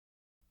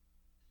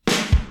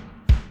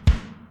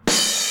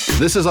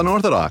This is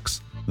Unorthodox,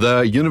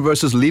 the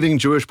universe's leading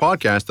Jewish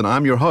podcast, and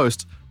I'm your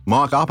host,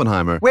 Mark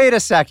Oppenheimer. Wait a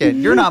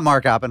second. You're not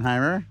Mark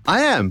Oppenheimer.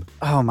 I am.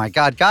 Oh my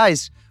God,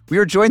 guys. We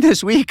were joined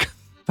this week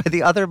by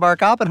the other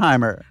Mark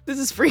Oppenheimer. This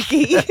is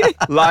freaky.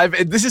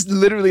 Live. This is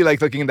literally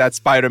like looking at that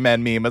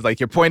Spider-Man meme. It's like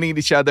you're pointing at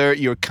each other.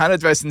 You're kind of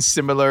dressed in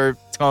similar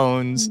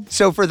tones.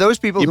 So for those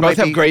people You who both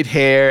might have great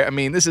hair. I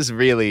mean, this is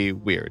really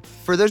weird.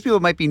 For those people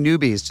who might be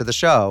newbies to the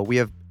show, we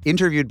have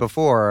interviewed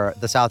before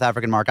the South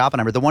African Mark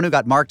Oppenheimer, the one who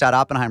got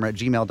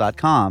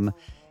mark.oppenheimer@gmail.com.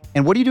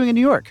 And what are you doing in New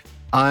York?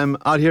 I'm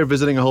out here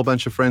visiting a whole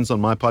bunch of friends on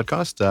my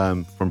podcast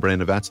from Brain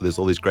Nevada. So there's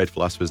all these great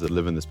philosophers that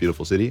live in this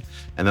beautiful city.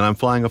 And then I'm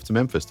flying off to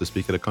Memphis to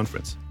speak at a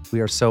conference.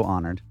 We are so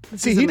honored.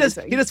 See, he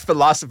does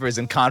philosophers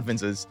and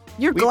conferences.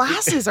 Your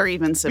glasses are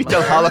even We similar.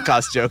 tell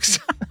Holocaust jokes.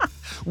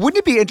 Wouldn't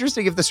it be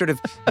interesting if the sort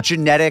of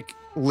genetic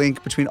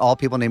link between all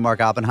people named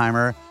Mark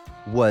Oppenheimer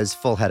was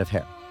full head of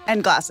hair?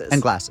 And glasses.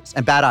 And glasses.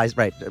 And bad eyes,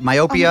 right. Oh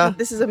Myopia. my God,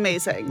 this is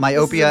amazing.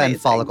 Myopia and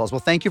follicles.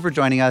 Well, thank you for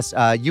joining us.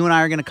 You and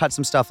I are going to cut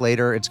some stuff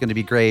later. It's going to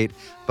be great.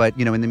 But,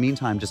 in the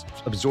meantime, just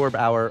absorb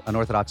our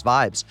unorthodox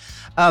vibes.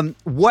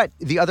 What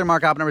the other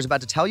Mark Oppenheimer is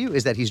about to tell you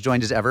is that he's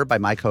joined as ever by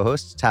my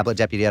co-hosts, Tablet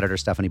Deputy Editor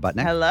Stephanie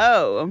Butnick.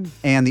 Hello.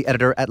 And the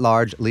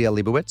Editor-at-Large, Leah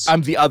Leibowitz.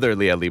 I'm the other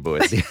Leah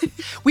Leibowitz.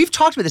 We've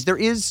talked about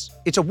this.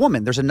 It's a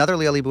woman. There's another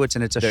Leah Leibowitz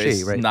and it's a There she,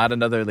 is right? not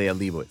another Leah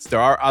Leibowitz.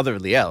 There are other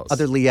Liels.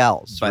 Other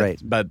Liels, right.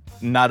 But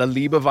not a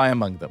Leibovai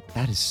among them.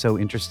 That is so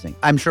interesting.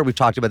 I'm sure we've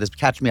talked about this.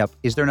 Catch me up.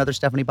 Is there another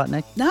Stephanie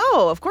Butnick?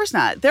 No, of course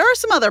not. There are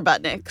some other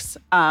Butnicks,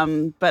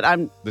 but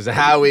I'm... There's a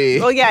Howie.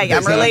 Well, yeah,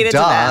 I'm related to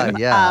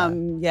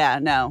them. Yeah.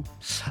 No.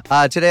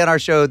 Today on our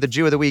show, the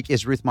Jew of the Week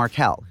is Ruth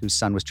Markel, whose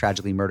son was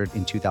tragically murdered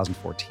in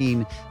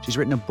 2014. She's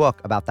written a book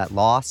about that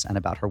loss and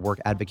about her work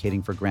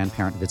advocating for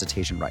grandparent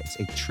visitation rights.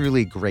 A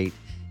truly great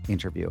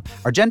interview.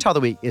 Our Gentile of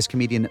the Week is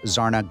comedian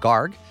Zarna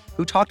Garg,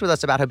 who talked with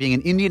us about how being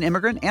an Indian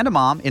immigrant and a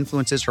mom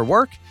influences her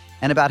work,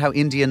 and about how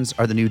Indians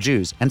are the new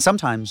Jews, and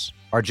sometimes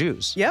are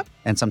Jews. Yep.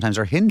 And sometimes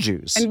are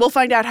Hindus. And we'll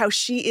find out how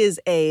she is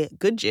a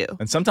good Jew.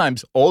 And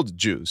sometimes old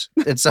Jews.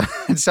 and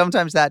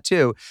sometimes that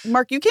too.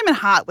 Mark, you came in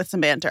hot with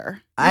some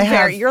banter.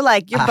 You're You're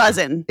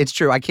buzzing. It's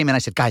true. I came in, I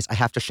said, guys, I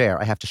have to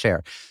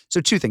share. So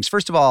two things.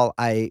 First of all,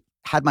 I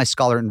had my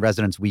Scholar in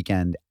Residence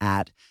weekend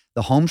at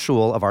the home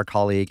shul of our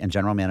colleague and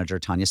general manager,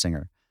 Tanya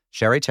Singer,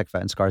 Sherry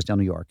Tikva in Scarsdale,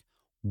 New York.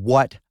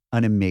 What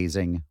an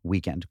amazing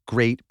weekend.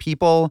 Great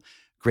people,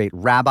 great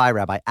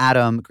Rabbi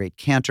Adam, great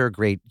cantor,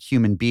 great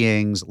human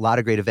beings, a lot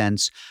of great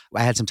events.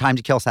 I had some time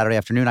to kill Saturday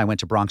afternoon. I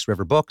went to Bronx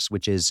River Books,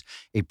 which is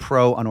a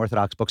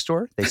pro-unorthodox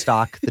bookstore. They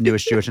stock the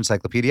newest Jewish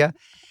encyclopedia.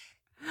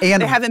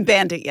 And they haven't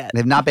banned it yet.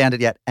 They've not banned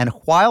it yet. And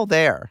while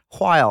there,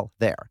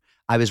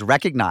 I was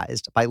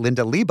recognized by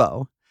Linda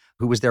Lebo,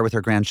 who was there with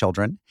her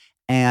grandchildren.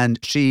 And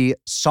she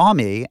saw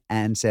me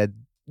and said,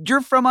 "You're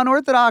from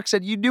Unorthodox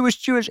and you Newish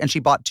Jewish." And she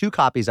bought 2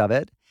 copies of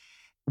it,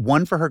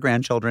 one for her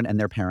grandchildren and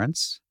their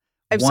parents.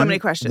 I have so many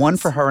questions. One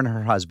for her and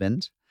her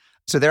husband.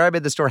 So there I'm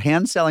at the store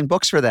hand-selling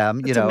books for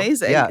them. That's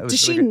amazing. Yeah, Did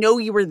she know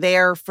you were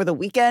there for the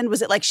weekend?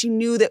 Was it like she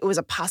knew that it was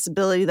a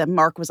possibility that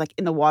Mark was like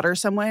in the water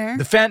somewhere?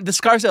 The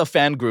Scarsdale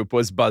fan group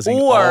was buzzing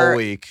all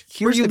week.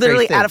 Were you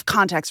literally out of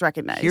context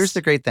recognized? Here's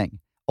the great thing.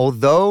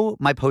 Although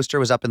my poster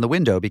was up in the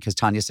window because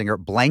Tanya Singer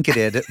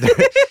blanketed,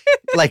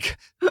 like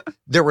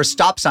there were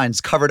stop signs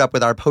covered up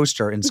with our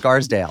poster in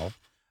Scarsdale.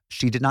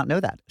 She did not know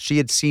that. She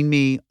had seen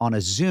me on a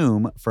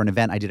Zoom for an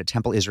event I did at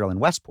Temple Israel in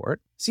Westport.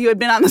 So you had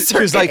been on the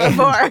circuit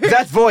before.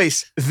 That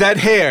voice, that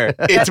hair,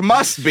 it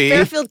must be.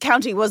 Fairfield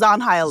County was on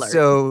high alert.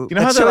 So you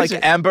know how they're like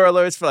Amber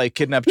Alerts for like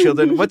kidnapped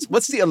children?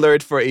 What's the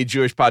alert for a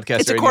Jewish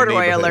podcaster? It's a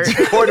corduroy alert. It's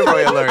a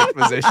corduroy alert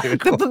was issued.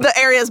 The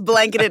area's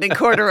blanketed in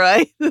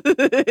corduroy.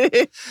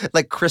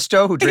 Like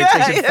Christo, who drapes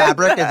things in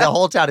fabric, and the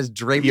whole town is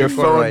draped Your in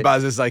corduroy. phone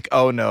buzzes like,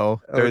 oh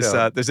no,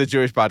 there's a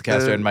Jewish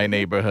podcaster in my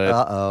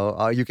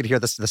neighborhood. You could hear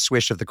the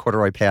swish of the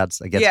corduroy pants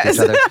against each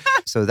other.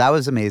 So that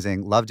was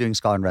amazing. Love doing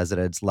Scholar in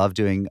Residence. Love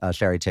doing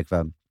Sherry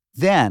Tikva.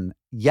 Then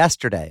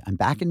yesterday, I'm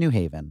back in New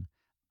Haven.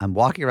 I'm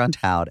walking around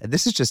town, and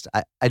this is just,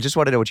 I just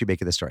want to know what you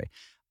make of this story.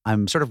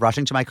 I'm sort of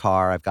rushing to my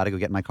car. I've got to go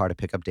get in my car to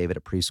pick up David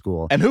at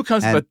preschool. And who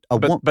comes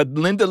but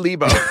Linda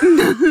Lebo,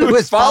 who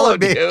has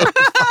followed me.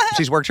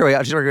 She's worked her way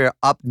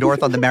up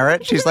north on the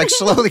Merritt. She's like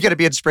slowly going to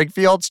be in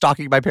Springfield,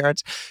 stalking my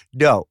parents.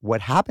 No,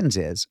 what happens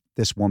is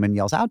this woman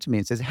yells out to me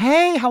and says,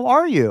 "Hey, how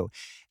are you?"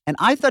 And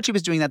I thought she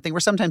was doing that thing where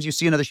sometimes you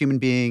see another human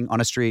being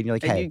on a street and you're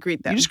like, hey. You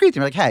greet them. You just greet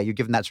them. You're like, hey. You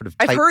give them that sort of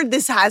I've heard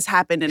this has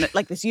happened, and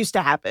like this used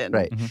to happen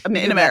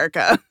in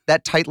America.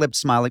 That tight-lipped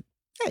smile, like,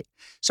 hey.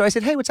 So I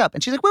said, hey, what's up?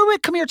 And she's like,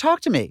 wait, come here,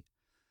 talk to me.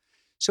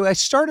 So I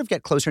started to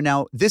get closer.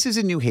 Now, this is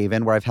in New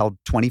Haven where I've held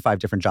 25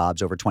 different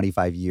jobs over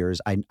 25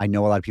 years. I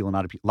know a lot of people,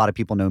 not a lot of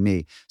people know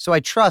me. So I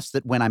trust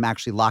that when I'm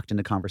actually locked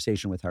into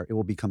conversation with her, it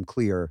will become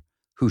clear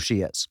who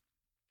she is.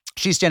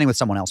 She's standing with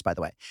someone else, by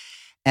the way.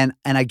 And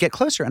I get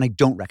closer and I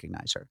don't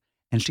recognize her.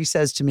 And she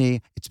says to me,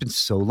 it's been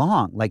so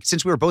long. Like,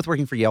 since we were both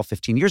working for Yale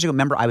 15 years ago,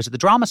 remember, I was at the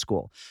drama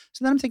school.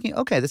 So then I'm thinking,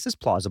 okay, this is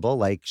plausible.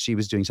 Like, she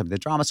was doing something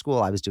at drama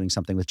school. I was doing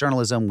something with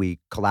journalism. We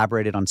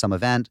collaborated on some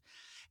event.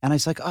 And I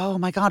was like, oh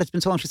my God, it's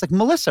been so long. She's like,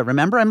 Melissa,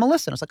 remember? I'm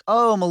Melissa. And I was like,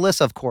 oh,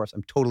 Melissa, of course.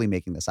 I'm totally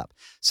making this up.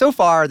 So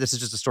far, this is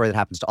just a story that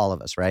happens to all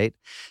of us, right?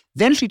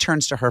 Then she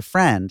turns to her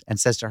friend and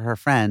says to her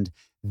friend,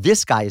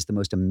 this guy is the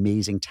most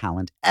amazing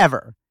talent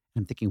ever.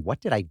 And I'm thinking, what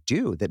did I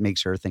do that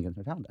makes her think of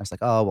her talent? I was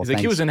like, oh, well, He's thanks.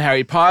 like, he was in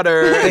Harry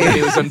Potter, and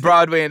he was on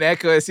Broadway and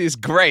Echoes. He's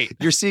great.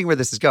 You're seeing where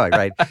this is going,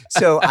 right?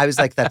 So I was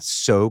like, that's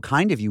so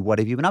kind of you. What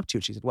have you been up to?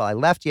 She said, well, I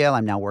left Yale.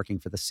 I'm now working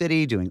for the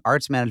city, doing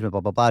arts management,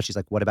 blah, blah, blah. She's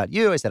like, what about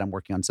you? I said, I'm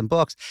working on some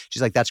books.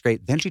 She's like, that's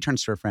great. Then she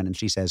turns to her friend and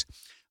she says,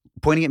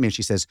 pointing at me, and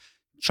she says,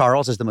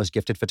 Charles is the most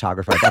gifted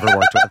photographer I've ever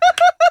worked with.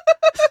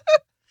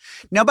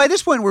 Now, by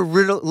this point, we're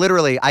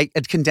literally, I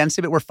had condensed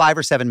it, but we're 5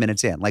 or 7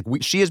 minutes in. Like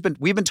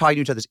we've been talking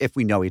to each other as if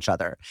we know each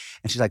other.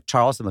 And she's like,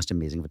 Charles, the most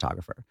amazing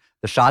photographer.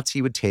 The shots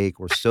he would take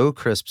were so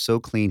crisp, so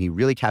clean. He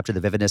really captured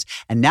the vividness.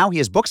 And now he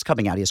has books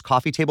coming out. He has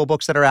coffee table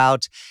books that are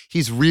out.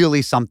 He's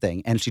really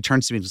something. And she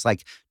turns to me and is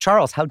like,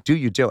 Charles, how do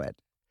you do it?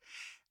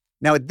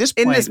 Now, at this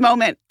point, In this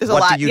moment, there's a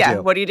what lot. do you Yeah.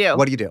 do? What do you do?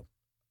 What do you do?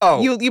 Oh,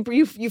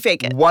 You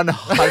fake it.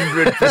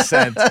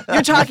 100%.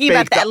 You're talking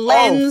about that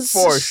lens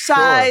for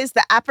size,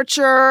 the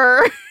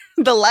aperture,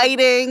 the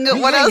lighting.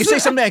 What else? You say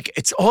something like,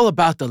 it's all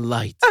about the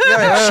light.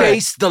 right.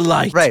 Chase the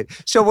light. Right.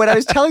 So when I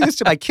was telling this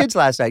to my kids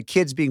last night,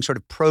 kids being sort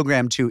of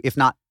programmed to, if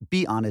not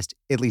be honest,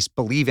 at least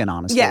believe in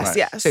honesty. Yes,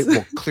 yes. Say,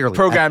 well, clearly.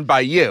 Programmed by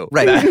you.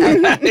 Right.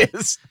 That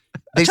is.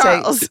 They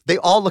Charles. say, they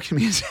all look at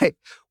me and say,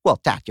 well,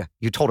 Dad,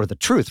 you told her the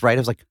truth, right? I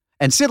was like,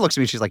 and Sid looks at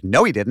me, she's like,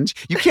 no, he didn't.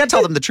 You can't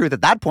tell them the truth at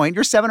that point.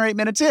 You're 7 or 8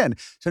 minutes in.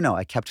 So no,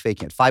 I kept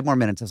faking it. 5 more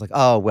minutes. I was like,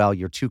 oh, well,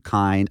 you're too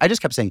kind. I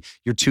just kept saying,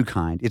 you're too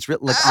kind. It's like,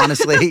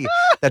 honestly,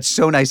 that's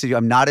so nice of you.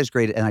 I'm not as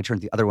great. And I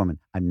turned to the other woman.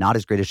 I'm not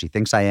as great as she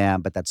thinks I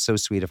am, but that's so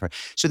sweet of her.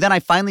 So then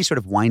I finally sort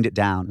of wind it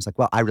down. I was like,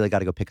 well, I really got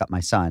to go pick up my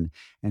son.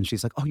 And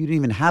she's like, oh, you didn't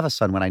even have a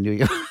son when I knew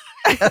you.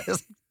 I was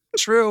like,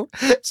 true.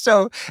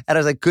 So, and I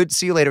was like, good,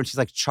 see you later. And she's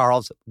like,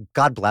 Charles,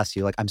 God bless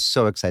you. Like, I'm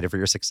so excited for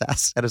your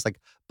success. And I was like,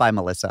 bye,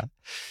 Melissa.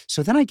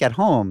 So then I get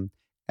home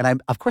and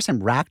I'm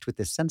racked with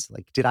this sense,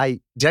 like, did I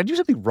do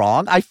something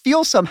wrong? I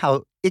feel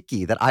somehow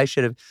icky that I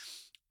should have,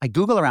 I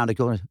Google around, I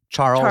go,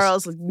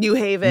 Charles, New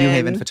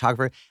Haven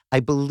photographer. I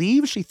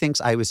believe she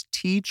thinks I was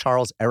T.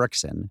 Charles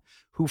Erickson,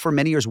 who for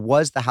many years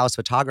was the house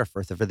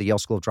photographer for the Yale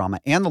School of Drama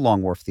and the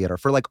Long Wharf Theater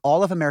for like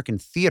all of American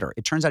theater.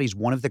 It turns out he's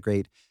one of the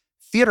great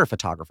theater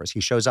photographers. He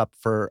shows up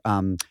for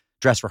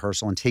dress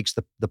rehearsal and takes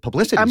the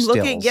publicity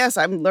stills. Yes,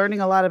 I'm learning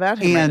a lot about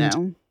him right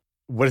now.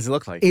 What does it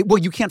look like? Well,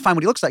 you can't find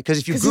what he looks like because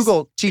if you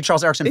Google T.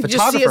 Charles Erickson If you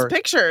photographer, just see his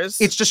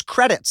pictures, it's just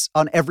credits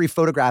on every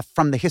photograph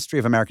from the history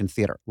of American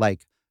theater,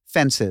 like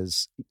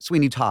Fences,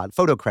 Sweeney Todd,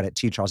 photo credit,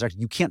 T. Charles Erickson.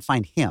 You can't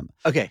find him.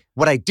 Okay.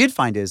 What I did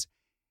find is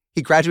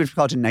he graduated from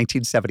college in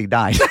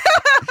 1979.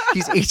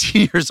 He's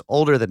 18 years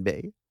older than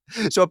me.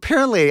 So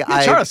apparently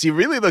Charles, you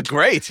really look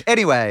great.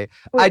 Anyway,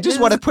 Wait, I just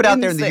want to put out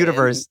there in the insane.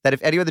 universe that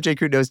if anyone at the J.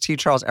 Crew knows T.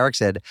 Charles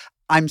Erickson,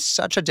 I'm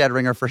such a dead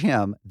ringer for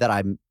him that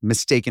I'm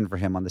mistaken for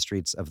him on the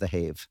streets of The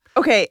Hague.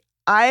 okay,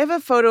 I have a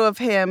photo of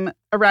him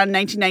around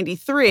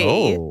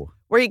 1993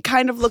 where he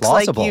kind of looks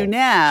Plausible. like you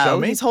now. Show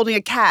me. He's holding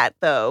a cat,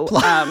 though.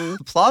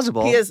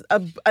 Plausible. He has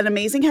an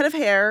amazing head of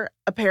hair,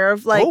 a pair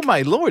of like. Oh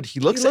my Lord, he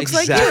looks looks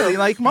like exactly you.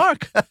 like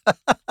Mark.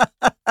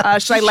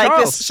 Should I like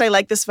Charles. this? Should I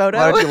like this photo?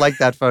 Why don't you like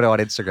that photo on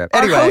Instagram?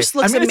 Our Anyway, host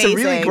looks it's amazing. a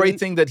really great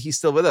thing that he's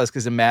still with us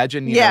because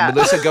imagine, you Yeah. know,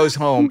 Melissa goes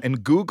home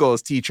and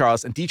Googles T.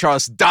 Charles, and T.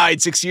 Charles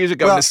died 6 years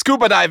ago in Well- a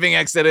scuba diving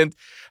accident,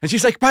 and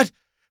she's like, but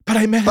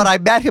I met him on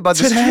the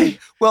today. street.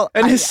 Well,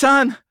 and his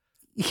son.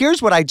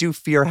 here's what I do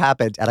fear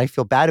happened, and I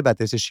feel bad about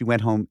this, is she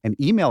went home and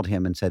emailed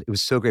him and said, it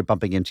was so great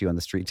bumping into you on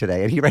the street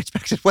today. And he writes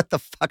back and says, what the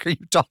fuck are you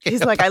talking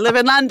He's about? like, I live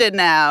in London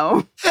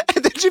now.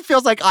 And then she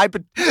feels like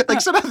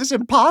somehow this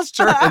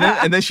imposter.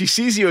 And then she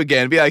sees you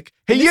again and be like,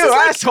 hey, This you is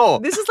like- asshole.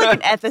 This is like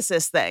an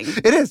ethicist thing.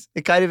 It is.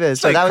 It kind of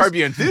is. It's like Curb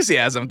Your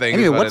Enthusiasm thing.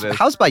 Anyway, is what it is.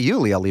 how's by you,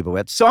 Leo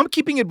Leibowitz? So I'm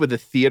keeping it with a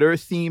theater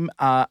theme.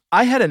 I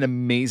had an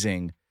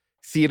amazing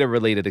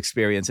theater-related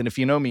experience. And if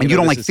you know me, And you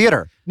don't like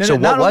theater. No, so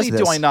no, not what was only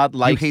this? do I not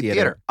like hate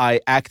theater. I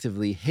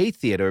actively hate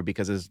theater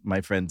because, as my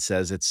friend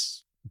says,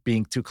 it's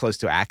being too close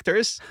to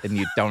actors, and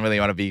you don't really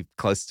want to be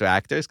close to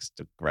actors because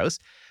it's gross.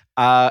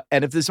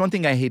 And if there's one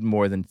thing I hate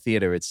more than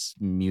theater, it's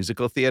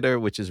musical theater,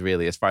 which is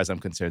really, as far as I'm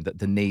concerned,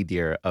 the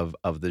nadir of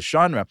the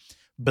genre.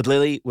 But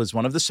Lily was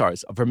one of the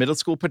stars of her middle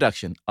school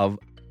production of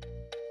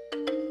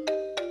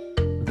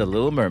The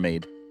Little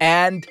Mermaid,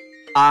 and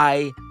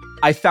I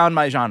found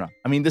my genre.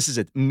 I mean, this is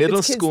it. Middle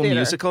It's kids' school theater.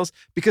 musicals.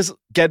 Because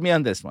get me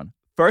on this one.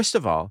 First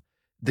of all,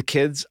 the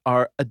kids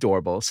are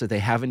adorable, so they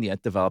haven't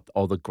yet developed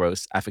all the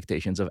gross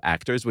affectations of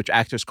actors, which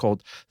actors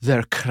called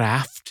their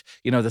craft.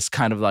 You know, this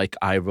kind of like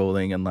eye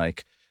rolling and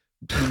like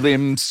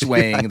limb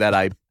swaying that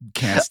I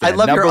can't stand. I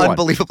love Number your one.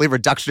 unbelievably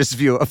reductionist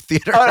view of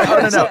theater.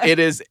 Oh, no.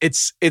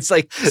 It's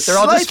like They're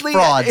all just slightly-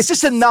 frauds. It's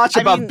just a notch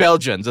I above mean,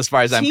 Belgians, as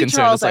far as I'm T. concerned.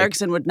 Charles It's like,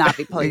 Erickson would not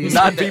be pleased.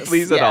 not with be this.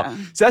 pleased at all. Yeah.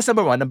 So that's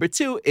number one. Number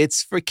two,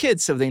 it's for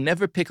kids, so they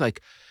never pick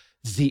like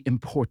the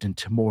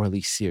important,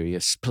 morally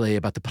serious play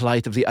about the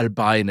plight of the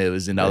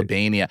albinos in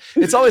Albania.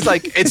 It's always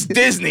like, it's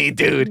Disney,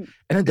 dude.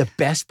 And then the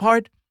best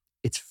part,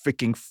 it's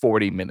freaking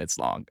 40 minutes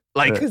long.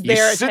 Like, Because you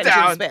their sit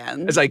attention down,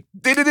 span. it's like,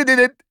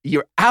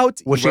 you're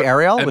out. Was she You're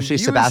Ariel? Was she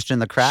amused. Sebastian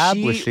the Crab?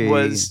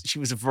 She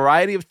was a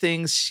variety of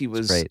things. She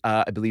was, great.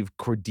 I believe,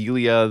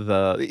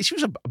 Cordelia. She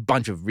was a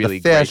bunch of really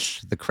the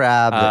fish, the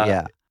crab.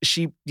 great.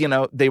 She,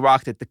 they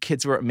rocked it. The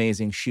kids were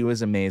amazing. She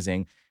was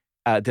amazing.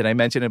 Did I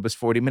mention it was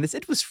 40 minutes?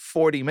 It was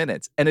 40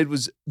 minutes. And it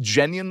was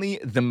genuinely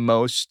the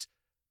most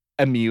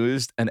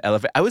amused and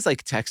elevated. I was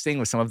like texting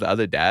with some of the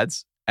other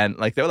dads. And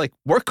like they were like,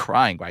 we're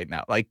crying right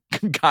now. Like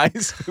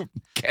guys who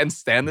can't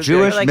stand this.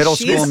 Jewish like, middle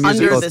she's school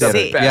musical under the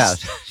theater.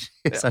 sea.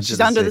 Yeah, She's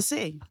under the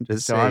sea.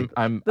 So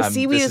I'm The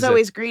seaweed this is it.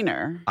 always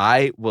greener.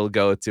 I will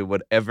go to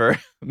whatever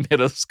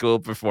middle school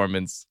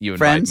performance you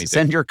invite Friends, me to.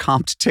 send your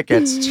comped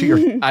tickets to your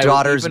I will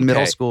daughter's even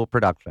middle pay. school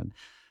production.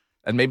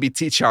 And maybe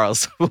T.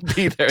 Charles will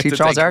be there. T. to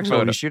Charles take a Erickson will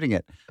photo. be shooting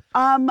it.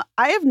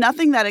 I have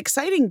nothing that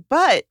exciting,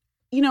 but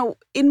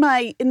in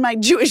my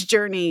Jewish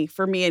journey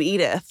for me and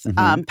Edith,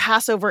 Mhm.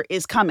 Passover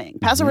is coming.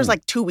 Passover is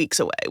like 2 weeks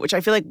away, which I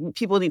feel like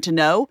people need to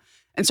know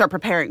and start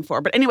preparing for.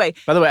 But anyway,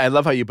 By the way, I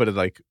love how you put it.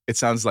 Like it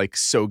sounds like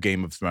so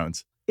Game of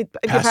Thrones.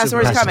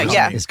 Passover is coming.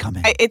 Yeah, Is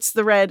coming. It's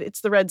the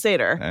red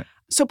Seder. Right.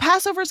 So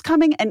Passover is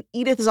coming, and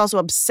Edith is also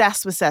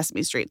obsessed with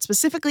Sesame Street,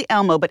 specifically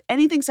Elmo, but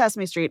anything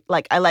Sesame Street,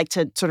 like I like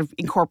to sort of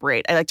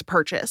incorporate. I like to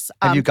purchase.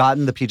 Have you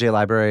gotten the PJ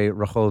Library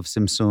Rehov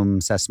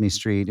Simsum Sesame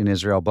Street in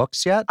Israel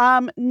books yet?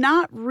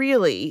 Not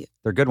really.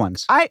 They're good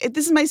ones.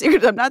 This is my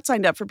secret. I'm not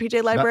signed up for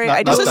PJ Library. not-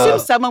 I just not assumed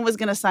the- someone was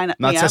going to sign up.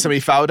 Not me Sesame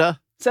Fauda. Up.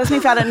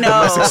 Sesame Fauda, no.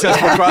 Most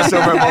successful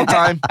crossover of all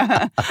time.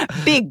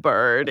 Big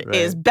Bird Right.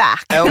 is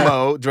back.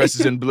 Elmo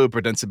dresses in blue,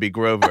 pretends to be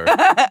Grover,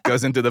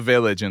 goes into the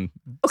village, and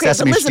Okay,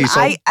 Sesame so listen,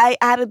 Shtisel. I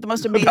added the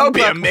most amazing that would be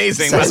book.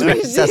 amazing. Sesame,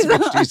 wouldn't it? Sesame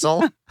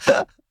Shtisel.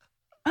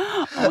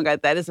 Oh my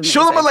God, that is amazing.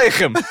 Shalom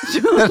Aleichem.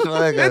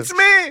 It's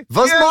me.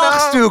 Was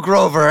machst du,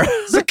 Grover?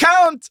 The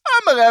Count.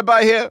 I'm a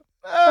rabbi here.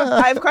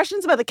 I have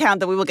questions about the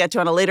count that we will get to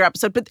on a later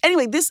episode. But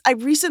anyway, I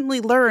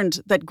recently learned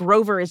that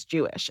Grover is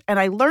Jewish. And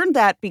I learned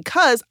that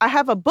because I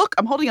have a book.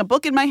 I'm holding a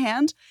book in my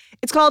hand.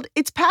 It's called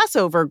It's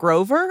Passover,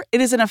 Grover.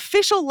 It is an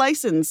official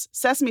licensed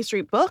Sesame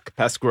Street book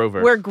Pass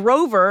Grover. where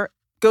Grover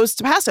goes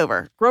to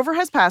Passover. Grover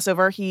has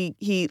Passover. He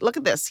look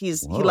at this. He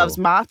Whoa. loves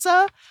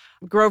matzah.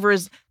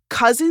 Grover's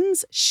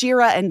cousins,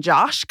 Shira and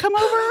Josh, come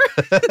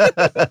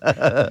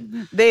over.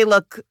 They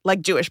look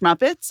like Jewish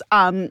Muppets.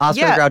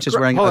 Oscar the Grouch is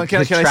wearing Hold a on,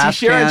 can I see trash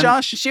Shira and can.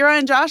 Josh? Shira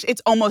and Josh,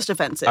 it's almost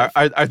offensive.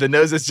 Are the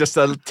noses just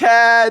a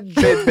tad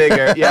bit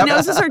bigger? The Yep.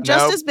 noses are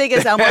just Nope. as big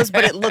as Elmo's,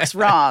 but it looks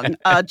wrong.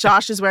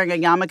 Josh is wearing a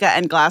yarmulke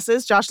and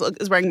glasses. Josh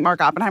is wearing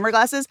Mark Oppenheimer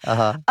glasses.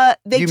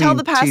 They You tell mean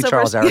the T. Passover.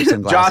 Charles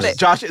Erickson glasses.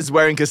 Josh is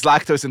wearing his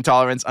lactose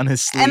intolerance on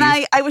his sleeve. And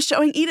I was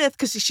showing Edith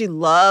because she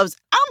loves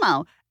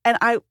Elmo. And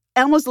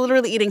Elmo's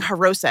literally eating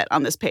haroset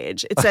on this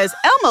page. It says,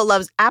 Elmo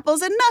loves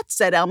apples and nuts,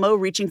 said Elmo,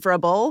 reaching for a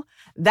bowl.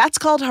 That's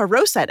called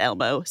haroset,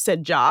 Elmo,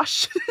 said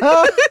Josh.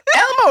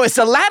 Elmo is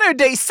a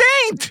Latter-day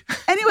Saint.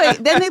 Anyway,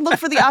 then they look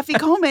for the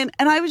Afikomen,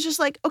 and I was just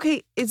like,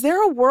 okay, is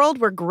there a world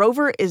where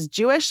Grover is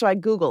Jewish? So I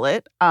Google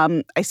it.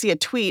 I see a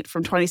tweet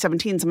from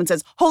 2017. Someone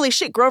says, holy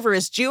shit, Grover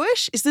is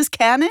Jewish? Is this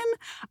canon?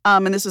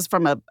 And this is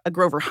from a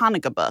Grover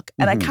Hanukkah book.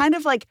 And I kind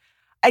of like,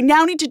 I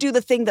now need to do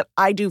the thing that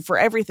I do for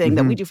everything,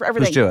 that we do for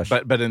everything. Who's Jewish?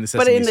 But in the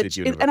Sesame Street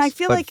universe. And I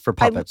feel But like for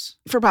puppets.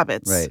 for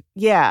puppets, Right.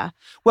 Yeah.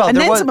 Well, and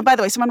there then was, by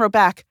the way, someone wrote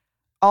back,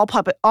 all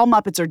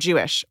Muppets are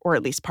Jewish, or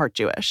at least part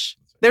Jewish.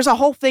 There's a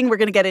whole thing we're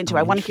going to get into. Oh,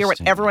 I want to hear what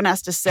interesting. everyone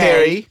has to say.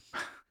 Harry,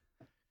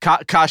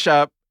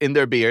 Kasha in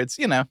their beards,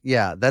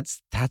 yeah,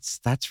 that's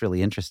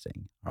really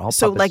interesting. Are all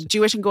So puppets like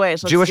Jewish and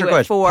Goyish. Let's Jewish do or it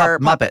Goyish? for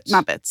Muppets.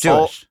 Muppets.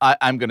 Jewish.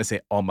 I'm going to say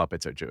all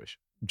Muppets are Jewish.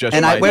 Just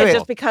And by wait,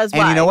 Just because And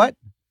why? you know what?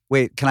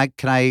 Wait, can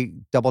I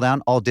double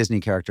down? All Disney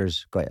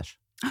characters Goyish.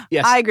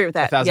 Yes. I agree with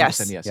that. 1,000% yes.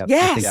 yes. Yep,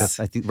 Yes.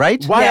 I think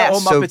right? Why Yes. are all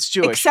So- Muppets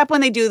Jewish? Except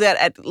when they do that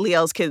at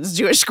Liel's kids'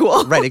 Jewish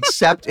school. Right,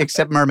 except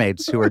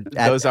mermaids who are at,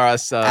 Those are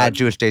us at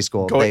Jewish day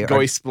school. goy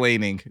are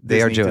explaining.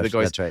 they are Disney to Jewish. the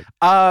goys. That's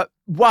right.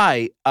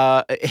 Why?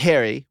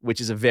 Harry,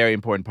 which is a very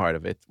important part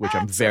of it, which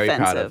I'm That's very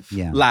proud of. offensive.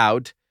 Yeah.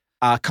 Loud,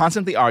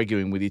 constantly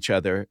arguing with each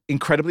other,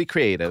 incredibly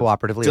creative,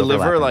 Cooperatively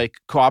deliver overlapping. like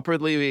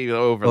cooperatively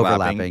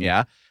overlapping. Overlapping.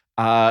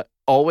 Yeah.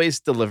 Always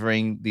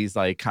delivering these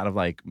like kind of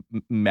like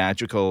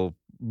magical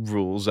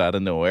rules out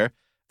of nowhere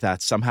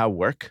that somehow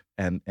work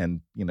and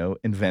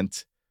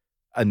invent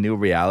a new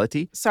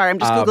reality. Sorry, I'm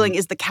just Googling,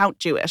 is the Count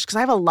Jewish? Because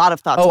I have a lot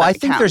of thoughts Oh, about I the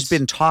think Count. there's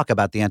been talk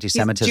about the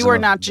anti-Semitism. Jew or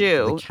of not the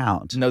Jew?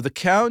 Count. No, the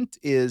Count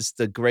is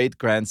the great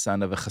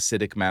grandson of a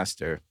Hasidic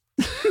master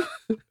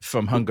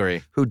from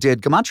Hungary. Who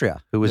did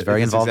Gematria? Who was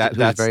very It's involved? exact-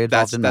 Who was very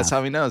involved in that's math.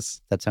 how he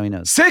knows. That's how he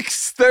knows.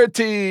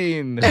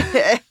 613.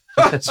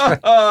 That's right.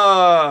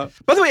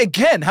 By the way,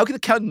 again, how can the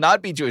Count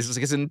not be Jewish? It's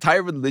like his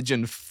entire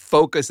religion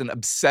focused and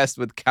obsessed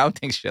with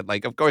counting shit.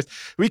 Like, of course,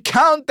 we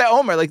count the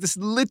Omer. Like, this is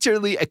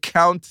literally a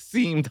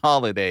count-themed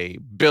holiday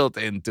built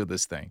into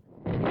this thing.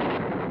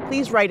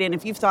 Please write in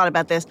if you've thought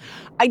about this.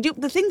 I do.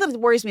 The thing that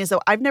worries me is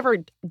though I've never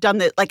done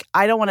that. Like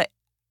I don't want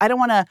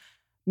to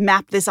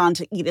map this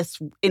onto Edith's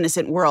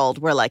innocent world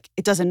where like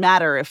it doesn't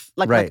matter if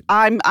like, Right.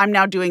 like I'm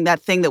now doing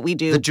that thing that we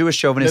do. The Jewish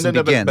chauvinism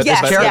begins. but- This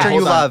Yes, character yes. you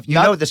Hold on. love, you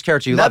know this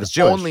character you love is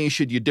Jewish. Not only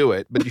should you do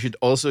it, but you should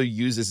also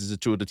use this as a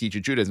tool to teach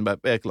you Judaism. But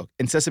look,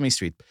 in Sesame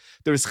Street,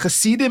 there's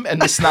Hasidim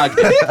and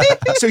Misnagdim.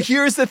 So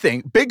here's the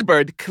thing. Big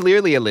Bird,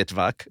 clearly a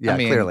Litvak. Yeah, I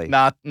mean, clearly.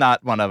 Not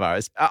one of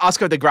ours.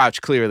 Oscar the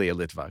Grouch, clearly a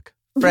Litvak.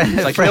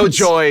 Friends- Like no friends,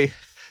 joy.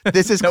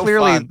 This is No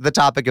clearly fun. the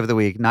topic of the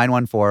week.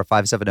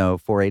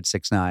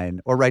 914-570-4869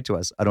 or write to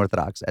us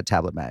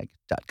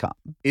unorthodox@tabletmag.com.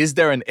 Is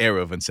there an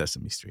Eruv in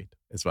Sesame Street?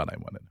 Is what I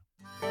want to know.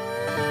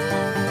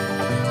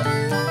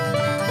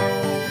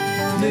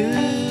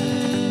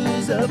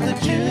 News of the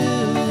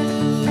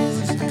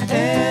Jews.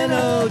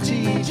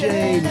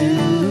 NOTJ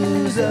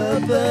News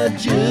of the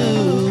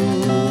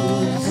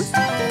Jews.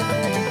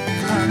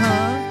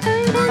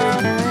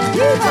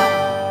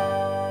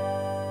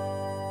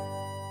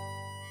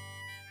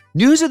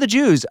 News of the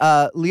Jews.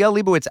 Liel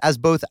Leibowitz, as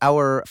both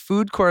our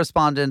food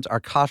correspondent, our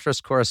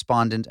kashrus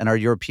correspondent, and our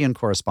European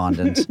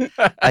correspondent,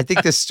 I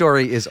think this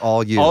story is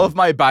all you. All of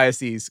my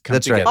biases come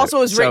That's right. together. Also,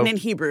 it was written So- in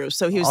Hebrew,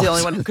 so he was the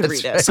only one who could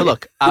read it. So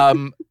look,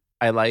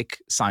 I like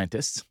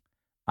scientists,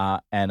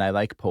 and I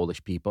like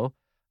Polish people,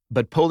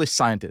 but Polish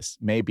scientists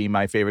may be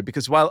my favorite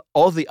because while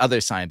all the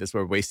other scientists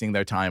were wasting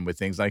their time with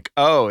things like,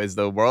 oh, is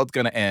the world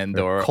going to end,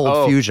 or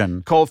cold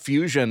fusion. cold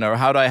fusion, or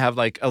how do I have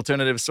like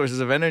alternative sources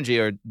of energy,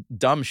 or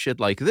dumb shit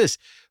like this,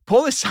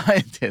 Polish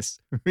scientists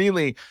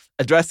really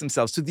address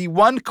themselves to the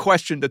one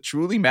question that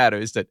truly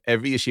matters that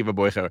every yeshiva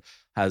boicher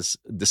has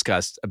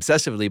discussed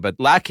obsessively, but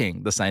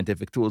lacking the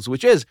scientific tools,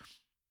 which is,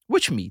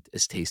 which meat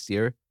is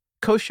tastier,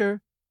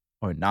 kosher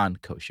or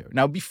non-kosher?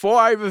 Now, before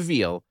I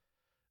reveal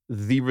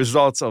the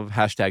results of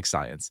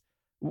 #science,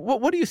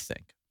 what do you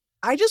think?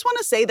 I just want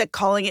to say that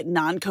calling it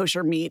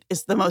non-kosher meat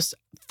is the most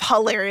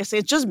hilarious.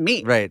 It's just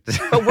meat. Right.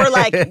 But we're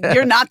like,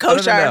 you're not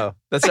kosher. No.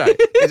 That's right.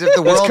 Is it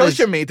the There's world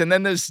kosher is, meat, and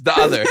then there's the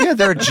other. yeah,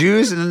 there are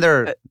Jews and then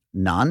there are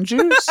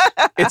non-Jews?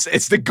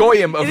 It's the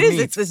goyim of It is. meat.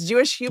 It's this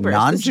Jewish hubris.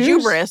 Non-Jews? This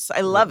hubris.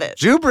 I love it.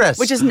 Jubris.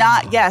 Which is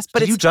not, yes, but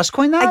Did you it's, just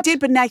coin that? I did,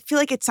 but now I feel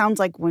like it sounds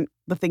like when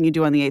the thing you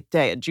do on the 8th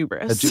day, a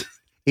jubris.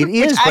 It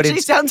is, Which but actually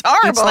it's, sounds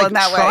horrible it's like in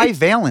that way.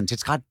 trivalent.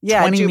 It's got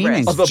Yeah, 20 Jubris.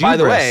 meanings. Although, by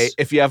the Jubris. way,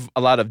 if you have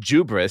a lot of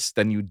jubris,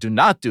 then you do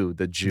not do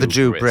the Jew the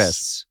Jew bris.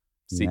 bris.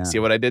 See, Yeah. see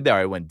what I did there?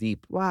 I went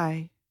deep.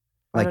 Why?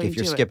 Why Like don't if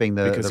you you're do it? skipping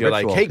the Because the you're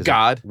like, ritual, hey, 'cause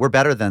God. we're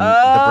better than the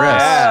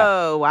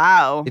Oh, bris.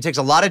 wow. It takes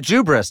a lot of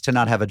Jubris to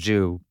not have a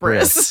Jew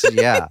bris. Bris.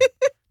 Yeah.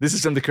 This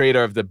is from the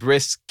creator of the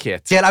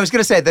brisket. Yeah, and I was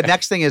going to say, the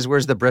next thing is,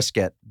 where's the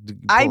brisket?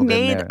 I Pulled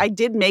in there.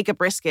 did make a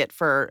brisket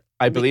for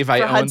I believe I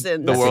for own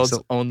Hudson's. the That world's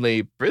takes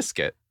only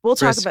brisket. We'll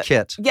talk about.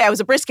 Brisket, Yeah, it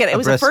was a brisket. It A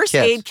was a first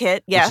brisket, aid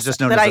kit. which Yes, is just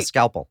known that as I, a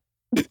scalpel.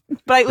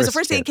 but it was a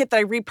first brisket. aid kit that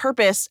I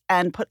repurposed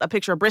and put a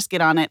picture of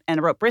brisket on it, and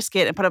I wrote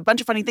brisket and put a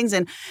bunch of funny things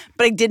in.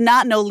 But I did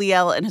not know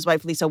Liel and his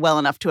wife Lisa well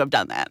enough to have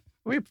done that.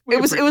 It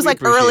was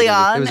like early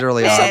on. It was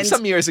early Some, on. and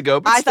some years ago.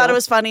 But I thought still. it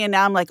was funny, and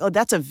now I'm like, oh,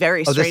 that's a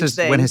very Oh, strange this is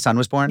thing. when his son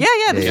was born? Yeah,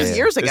 this was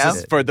years This ago.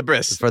 is for the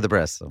bris. For the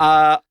bris.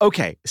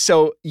 Okay,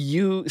 so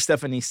you,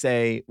 Stephanie,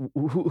 say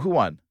who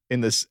won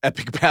in this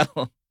epic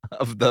battle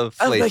of the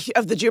flesh?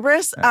 Of the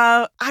Jubris?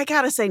 I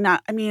gotta say,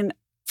 not. I mean,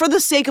 for the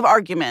sake of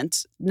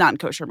argument,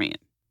 non-kosher meat.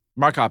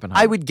 Mark Oppenheimer.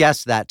 I would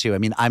guess that too. I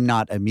mean, I'm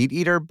not a meat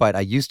eater, but I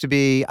used to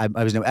be. I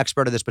was no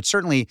expert at this, but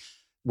certainly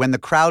when the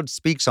crowd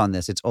speaks on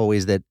this, it's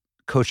always that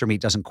kosher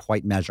meat doesn't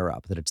quite measure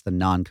up, that it's the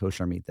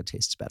non-kosher meat that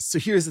tastes best. So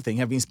here's the thing: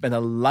 having spent a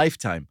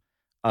lifetime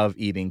of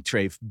eating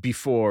treif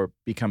before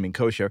becoming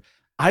kosher,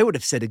 I would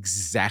have said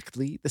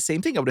exactly the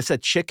same thing. I would have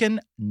said chicken,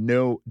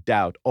 no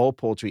doubt. All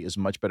poultry is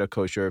much better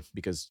kosher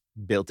because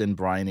built-in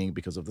brining,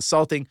 because of the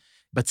salting.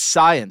 But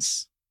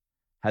science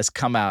has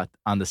come out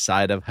on the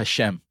side of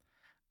Hashem.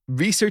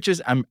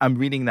 Researchers, I'm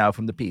reading now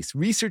from the piece.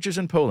 Researchers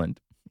in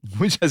Poland,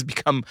 which has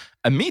become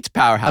a meat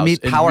powerhouse. A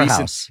meat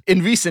powerhouse.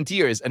 In recent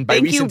years, and by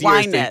Thank you, recent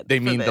years, Ynet, they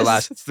for mean the this.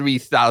 last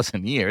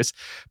 3,000 years,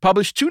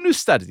 published two new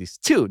studies,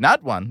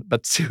 not one,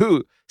 but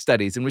two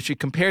studies in which we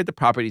compared the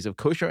properties of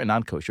kosher and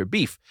non-kosher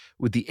beef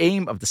with the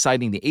aim of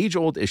deciding the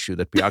age-old issue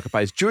that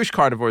preoccupies Jewish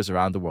carnivores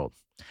around the world.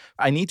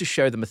 I need to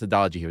share the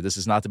methodology here. This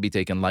is not to be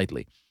taken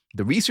lightly.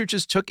 The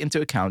researchers took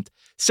into account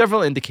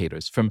several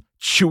indicators from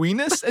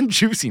chewiness and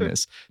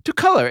juiciness to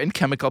color and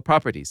chemical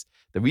properties.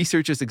 The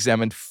researchers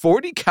examined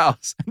 40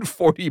 cows and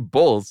 40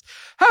 bulls,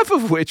 half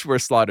of which were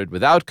slaughtered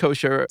without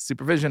kosher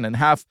supervision and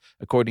half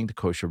according to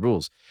kosher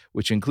rules,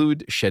 which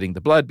include shedding the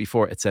blood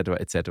before, etc.,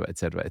 etc.,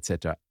 etc.,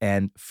 etc.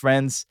 And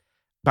friends,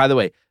 by the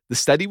way, the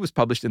study was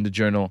published in the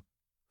journal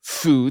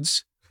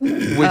Foods,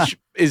 which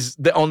is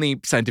the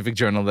only scientific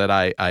journal that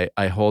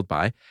I hold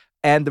by.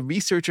 And the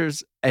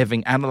researchers,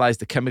 having analyzed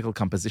the chemical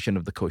composition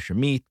of the kosher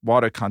meat,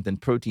 water content,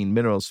 protein,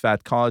 minerals,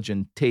 fat,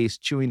 collagen,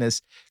 taste,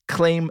 chewiness,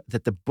 claim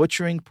that the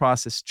butchering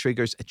process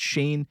triggers a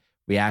chain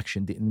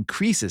reaction that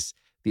increases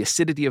the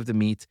acidity of the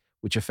meat,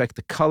 which affect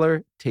the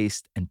color,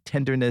 taste, and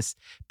tenderness.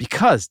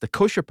 Because the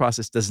kosher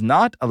process does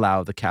not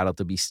allow the cattle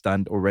to be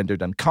stunned or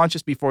rendered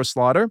unconscious before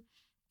slaughter,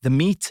 the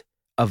meat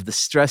of the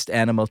stressed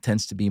animal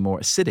tends to be more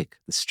acidic.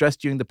 The stress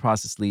during the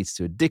process leads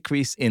to a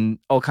decrease in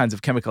all kinds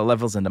of chemical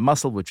levels in the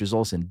muscle, which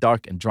results in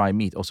dark and dry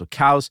meat. Also,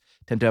 cows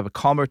tend to have a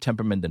calmer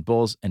temperament than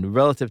bulls, and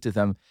relative to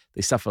them,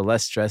 they suffer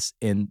less stress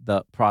in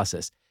the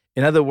process.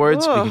 In other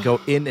words, we could go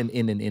in and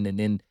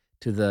in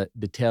to the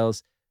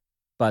details,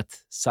 but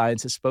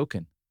science has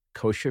spoken.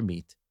 Kosher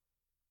meat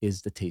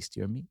is the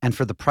tastier meat. And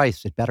for the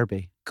price, it better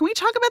be. Can we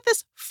talk about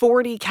this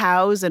 40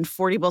 cows and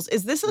 40 bulls?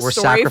 Is this a Or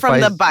story from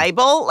the sacrifice-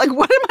 Bible? Like,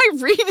 what am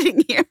I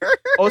reading here?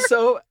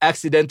 Also,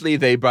 accidentally,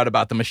 they brought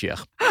about the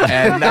Mashiach.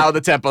 And now the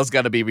temple's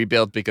got to be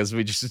rebuilt because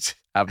we just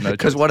have no choice.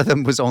 Because one of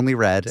them was only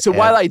red. So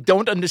while I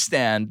don't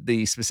understand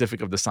the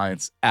specific of the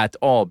science at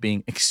all,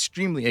 being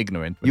extremely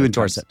ignorant You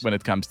endorse it. when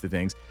it comes to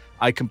things,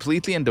 I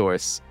completely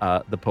endorse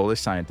the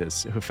Polish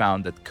scientists who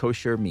found that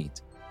kosher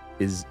meat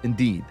is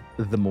indeed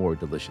the more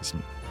delicious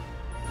meat.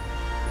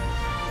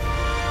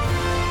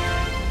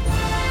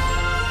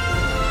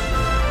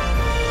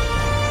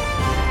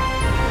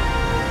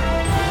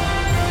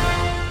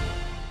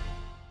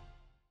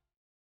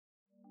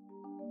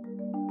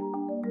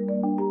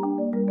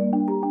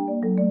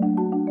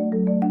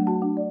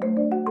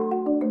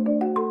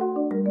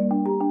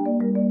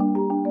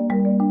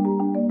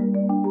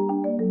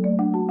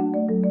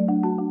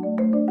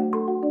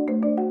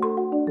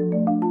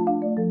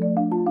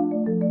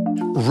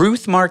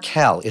 Ruth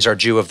Markel is our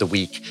Jew of the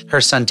week.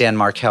 Her son, Dan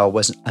Markel,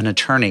 was an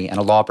attorney and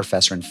a law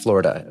professor in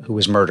Florida who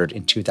was murdered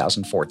in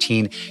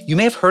 2014. You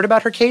may have heard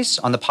about her case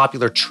on the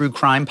popular true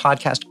crime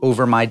podcast,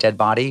 Over My Dead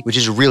Body, which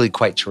is really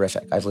quite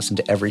terrific. I've listened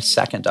to every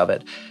second of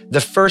it.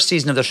 The first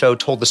season of the show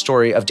told the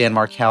story of Dan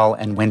Markel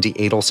and Wendy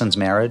Adelson's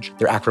marriage,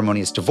 their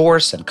acrimonious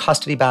divorce and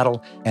custody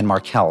battle, and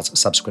Markel's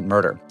subsequent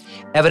murder.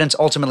 Evidence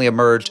ultimately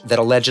emerged that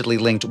allegedly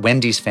linked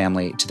Wendy's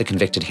family to the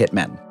convicted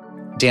hitmen.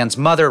 Dan's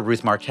mother,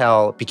 Ruth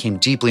Markel, became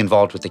deeply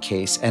involved with the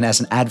case and as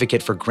an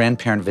advocate for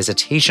grandparent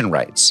visitation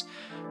rights,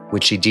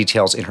 which she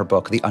details in her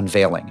book, The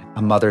Unveiling,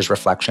 A Mother's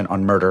Reflection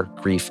on Murder,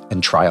 Grief,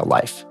 and Trial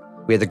Life.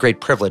 We had the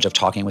great privilege of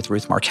talking with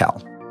Ruth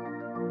Markel.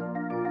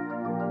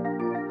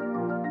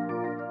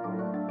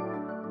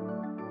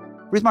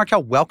 Ruth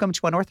Markel, welcome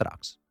to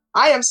Unorthodox.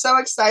 I am so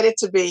excited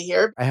to be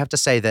here. I have to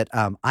say that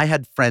I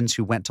had friends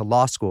who went to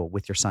law school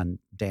with your son,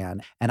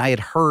 Dan, and I had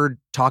heard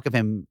talk of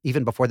him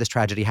even before this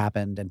tragedy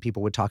happened, and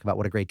people would talk about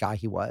what a great guy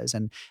he was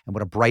and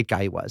what a bright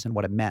guy he was and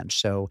what it meant.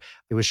 So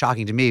it was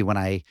shocking to me when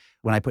I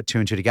put two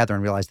and two together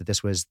and realized that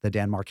this was the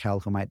Dan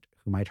Markel whom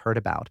I'd heard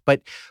about.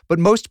 But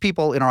most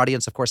people in our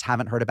audience, of course,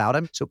 haven't heard about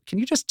him. So can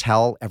you just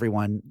tell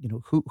everyone,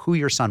 who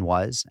your son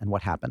was and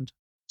what happened?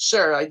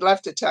 Sure, I'd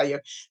love to tell you.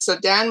 So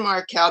Dan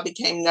Markel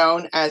became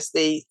known as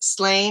the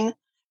slain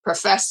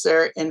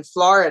professor in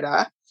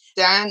Florida.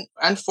 Dan,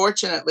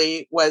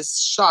 unfortunately, was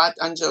shot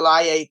on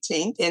July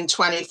 18th in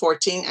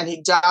 2014, and he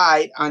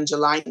died on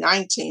July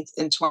 19th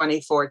in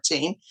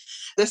 2014.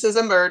 This is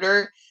a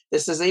murder.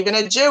 This is even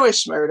a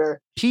Jewish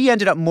murder. He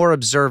ended up more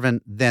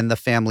observant than the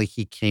family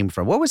he came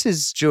from. What was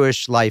his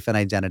Jewish life and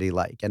identity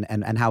like,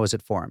 and how was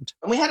it formed?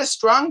 We had a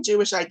strong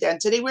Jewish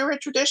identity. We were a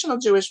traditional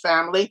Jewish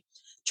family.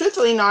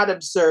 Truthfully not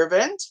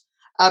observant,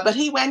 but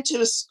he went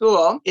to a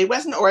school. It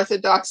wasn't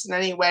Orthodox in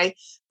any way,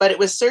 but it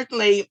was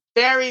certainly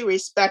very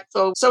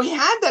respectful. So he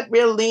had that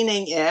real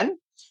leaning in,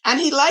 and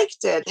he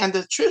liked it. And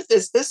the truth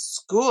is, this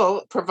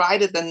school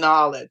provided the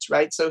knowledge,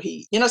 right? So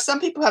some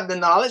people have the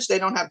knowledge, they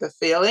don't have the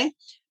feeling,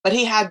 but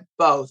he had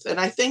both. And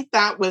I think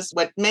that was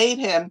what made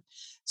him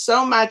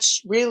so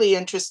much really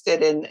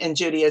interested in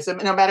Judaism.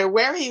 No matter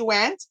where he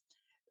went,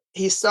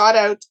 he sought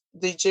out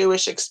the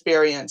Jewish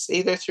experience,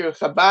 either through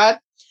Chabad,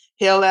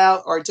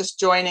 Hillel, or just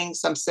joining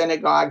some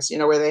synagogues,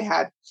 where they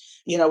had,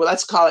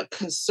 let's call it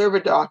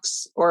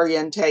conservadox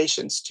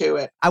orientations to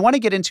it. I want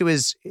to get into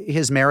his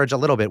marriage a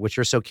little bit, which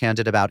you're so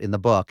candid about in the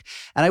book.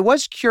 And I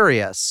was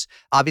curious.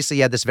 Obviously,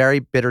 he had this very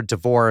bitter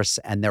divorce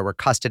and there were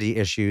custody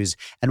issues.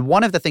 And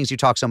one of the things you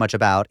talk so much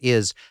about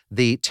is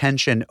the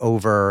tension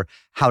over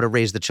how to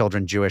raise the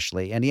children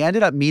Jewishly. And he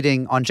ended up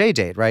meeting on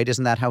J-Date, right?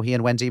 Isn't that how he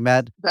and Wendy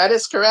met? That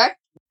is correct.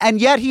 And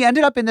yet he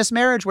ended up in this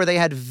marriage where they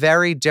had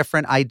very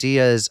different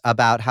ideas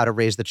about how to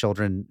raise the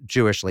children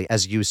Jewishly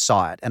as you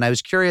saw it. And I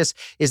was curious,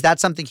 is that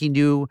something he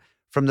knew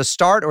from the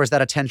start, or is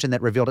that a tension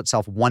that revealed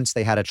itself once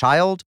they had a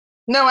child?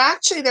 No,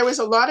 actually, there was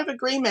a lot of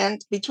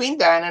agreement between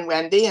Dan and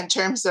Wendy in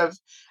terms of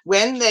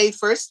when they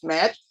first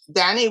met.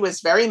 Danny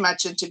was very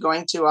much into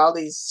going to all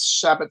these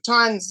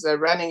Shabbatons,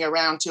 running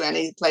around to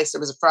any place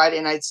there was a Friday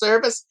night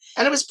service.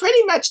 And it was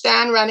pretty much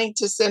Dan running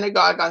to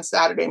synagogue on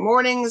Saturday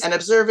mornings and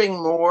observing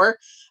more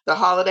the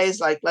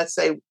holidays, like let's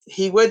say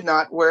he would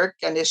not work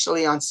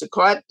initially on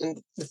Sukkot and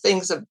the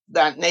things of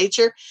that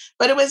nature,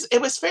 but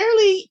it was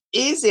fairly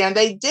easy. And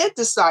they did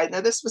decide,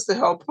 now this was the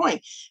whole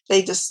point,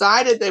 they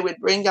decided they would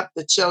bring up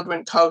the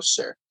children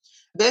kosher.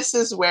 This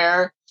is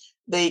where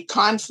the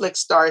conflict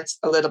starts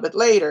a little bit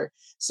later.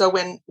 So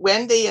when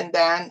Wendy and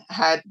Dan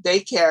had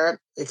daycare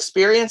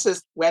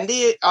experiences,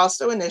 Wendy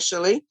also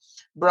initially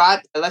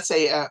brought, let's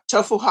say,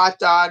 tofu hot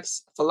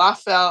dogs,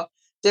 falafel,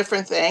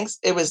 different things.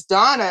 It was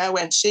Donna,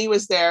 when she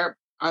was there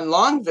on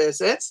long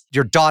visits.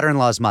 Your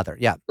daughter-in-law's mother.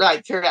 Yeah.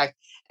 Right, correct.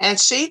 And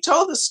she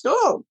told the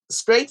school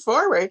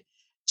straightforward,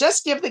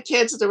 just give the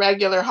kids the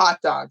regular hot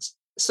dogs.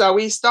 So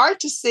we start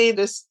to see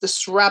this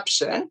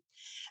disruption.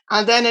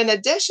 And then in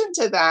addition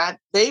to that,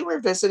 they were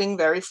visiting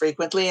very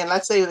frequently. And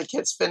let's say the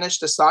kids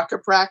finished a soccer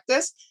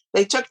practice,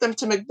 they took them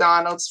to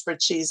McDonald's for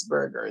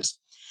cheeseburgers.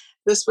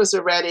 This was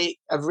already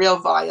a real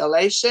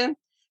violation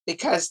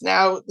because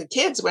now the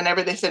kids,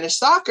 whenever they finished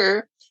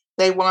soccer,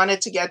 they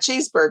wanted to get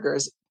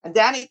cheeseburgers. And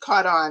Danny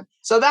caught on.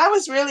 So that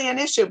was really an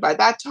issue. By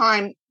that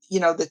time,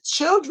 the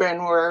children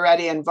were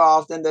already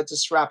involved in the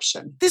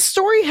disruption. This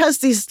story has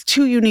these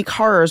two unique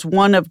horrors.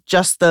 One of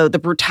just the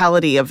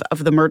brutality of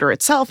the murder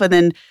itself. And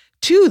then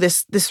two,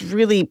 this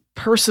really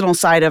personal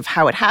side of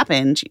how it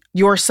happened.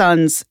 Your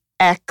son's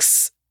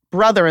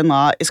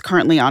ex-brother-in-law is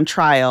currently on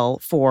trial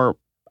for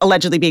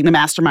allegedly being the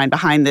mastermind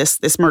behind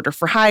this murder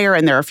for hire.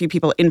 And there are a few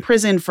people in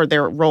prison for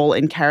their role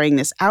in carrying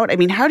this out. I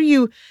mean, how do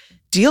you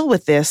deal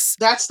with this?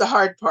 That's the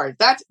hard part.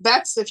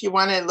 That's if you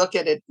want to look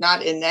at it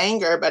not in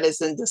anger, but as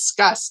in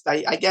disgust.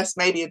 I guess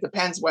maybe it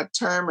depends what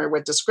term or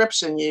what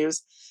description you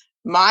use.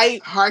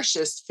 My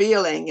harshest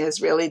feeling is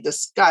really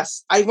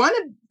disgust. I want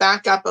to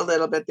back up a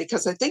little bit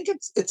because I think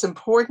it's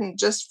important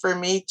just for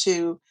me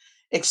to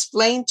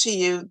explain to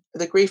you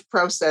the grief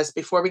process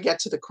before we get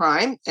to the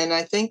crime. And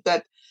I think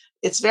that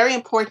it's very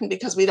important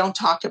because we don't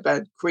talk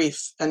about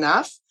grief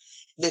enough.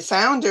 The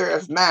founder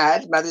of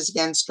MAD, Mothers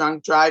Against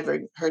Drunk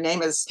Driving, her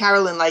name is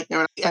Carolyn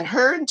Leitner, and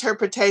her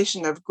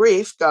interpretation of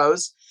grief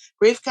goes,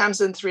 grief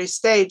comes in 3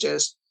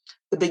 stages: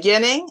 the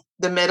beginning,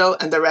 the middle,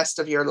 and the rest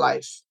of your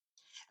life.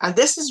 And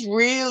this is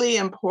really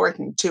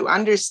important to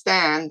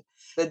understand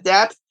the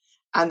depth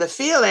and the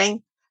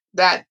feeling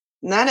that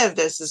none of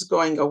this is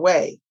going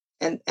away.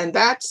 And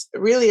that's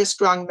really a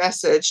strong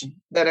message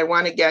that I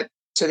want to get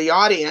to the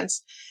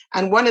audience.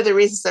 And one of the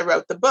reasons I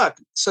wrote the book.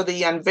 So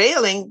the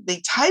unveiling,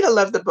 the title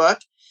of the book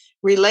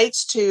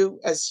relates to,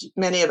 as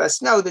many of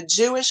us know, the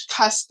Jewish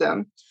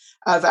custom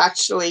of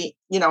actually,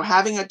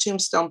 having a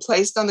tombstone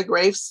placed on the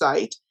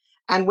gravesite.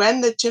 And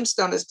when the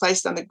tombstone is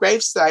placed on the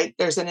gravesite,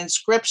 there's an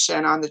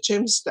inscription on the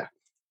tombstone.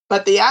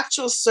 But the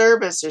actual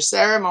service or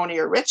ceremony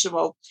or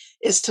ritual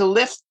is to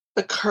lift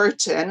the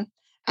curtain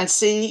and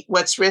see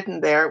what's written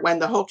there when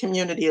the whole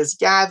community is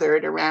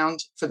gathered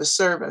around for the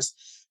service.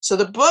 So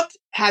the book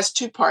has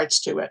 2 parts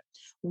to it.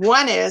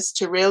 One is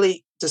to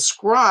really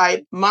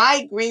describe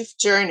my grief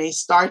journey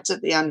starts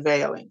at the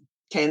unveiling.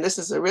 Okay, and this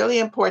is a really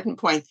important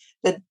point,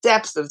 the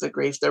depth of the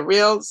grief, the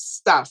real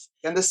stuff.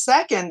 And the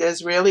second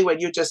is really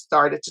what you just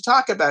started to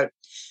talk about,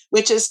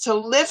 which is to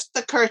lift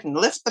the curtain,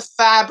 lift the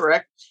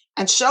fabric,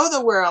 and show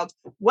the world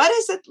what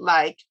is it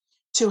like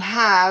to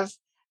have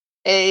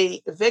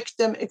a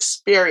victim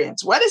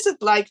experience? What is it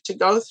like to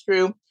go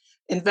through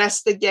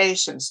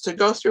investigations, to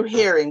go through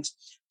hearings,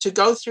 to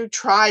go through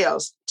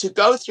trials, to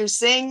go through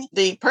seeing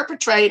the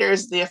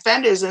perpetrators, the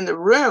offenders in the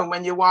room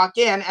when you walk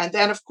in. And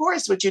then, of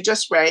course, what you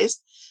just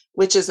raised,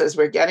 which is, as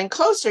we're getting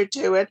closer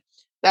to it,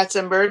 that's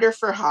a murder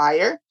for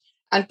hire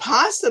and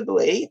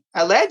possibly,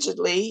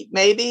 allegedly,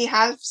 maybe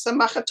have some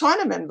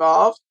machatonim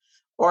involved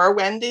or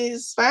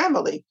Wendy's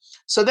family.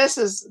 So this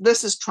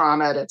is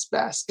trauma at its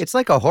best. It's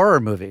like a horror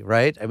movie,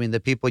 right? I mean, the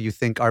people you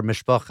think are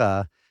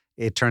mishpacha,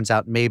 it turns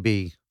out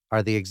maybe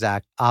are the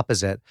exact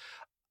opposite.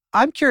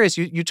 I'm curious,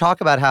 you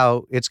talk about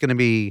how it's going to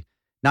be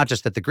not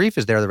just that the grief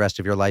is there the rest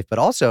of your life, but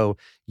also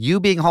you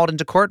being hauled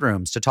into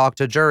courtrooms to talk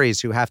to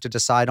juries who have to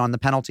decide on the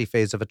penalty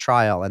phase of a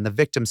trial and the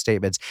victim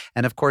statements.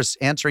 And of course,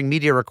 answering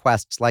media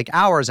requests like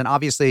ours. And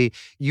obviously,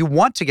 you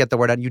want to get the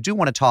word out. You do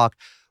want to talk.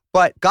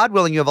 But God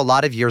willing, you have a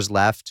lot of years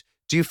left.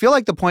 Do you feel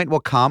like the point will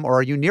come, or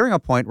are you nearing a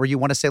point where you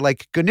want to say,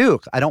 like,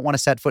 Ganuk, I don't want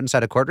to set foot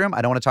inside a courtroom.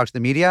 I don't want to talk to the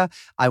media.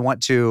 I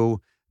want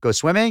to go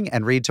swimming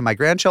and read to my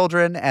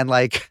grandchildren and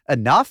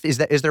enough? Is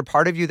there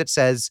part of you that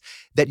says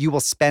that you will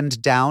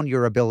spend down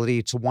your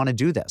ability to want to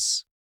do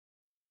this?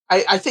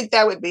 I think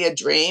that would be a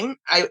dream.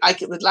 I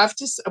would love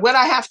to, what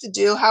I have to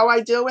do, how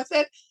I deal with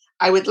it.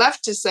 I would love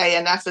to say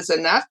enough is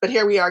enough, but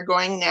here we are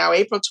going now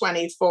April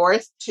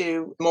 24th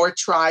to more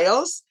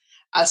trials,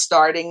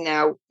 starting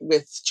now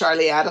with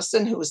Charlie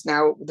Adelson, who is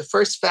now the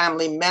first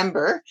family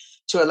member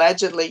to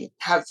allegedly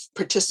have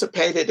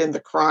participated in the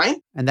crime.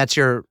 And that's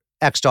your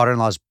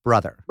ex-daughter-in-law's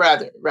brother.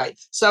 Right.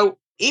 So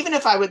even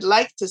if I would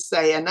like to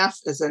say enough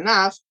is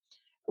enough,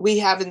 we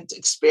haven't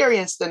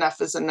experienced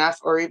enough is enough,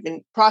 or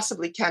even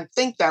possibly can't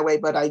think that way.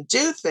 But I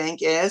do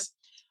think is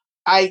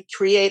I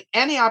create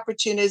any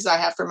opportunities I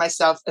have for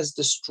myself as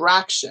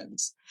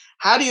distractions.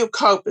 How do you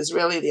cope is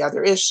really the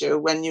other issue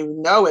when you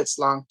know it's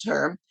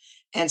long-term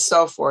and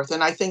so forth.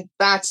 And I think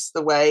that's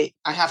the way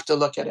I have to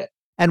look at it.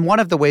 And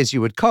one of the ways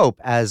you would cope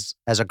as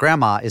a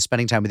grandma is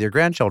spending time with your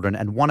grandchildren.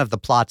 And one of the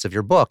plots of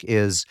your book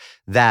is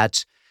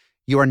that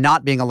you are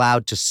not being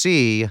allowed to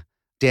see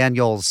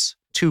Daniel's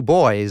two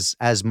boys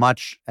as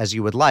much as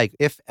you would like,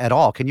 if at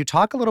all. Can you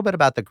talk a little bit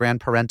about the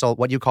grandparental,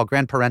 what you call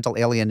grandparental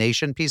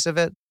alienation piece of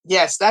it?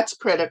 Yes, that's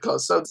critical.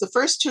 So the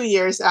first 2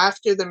 years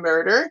after the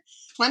murder,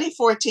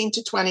 2014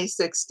 to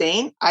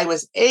 2016, I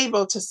was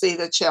able to see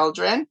the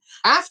children.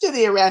 After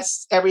the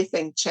arrests,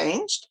 everything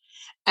changed.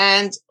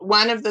 And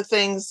one of the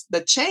things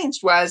that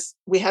changed was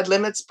we had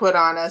limits put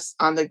on us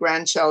on the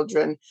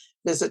grandchildren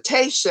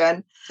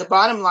visitation. The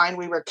bottom line,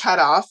 we were cut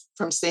off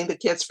from seeing the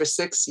kids for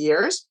 6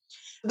 years.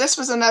 This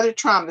was another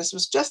trauma. This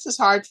was just as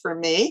hard for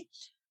me,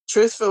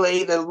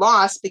 truthfully, the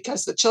loss,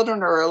 because the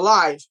children are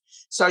alive.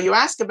 So you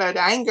ask about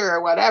anger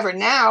or whatever.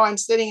 Now I'm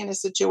sitting in a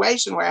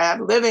situation where I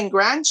have living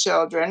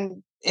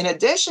grandchildren, in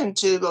addition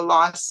to the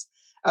loss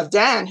of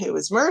Dan, who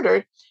was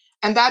murdered.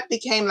 And that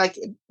became like,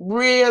 it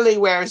really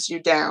wears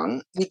you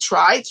down. We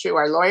tried through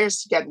our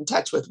lawyers to get in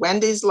touch with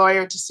Wendy's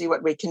lawyer to see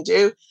what we can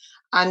do,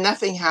 and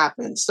nothing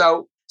happened.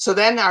 So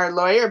then our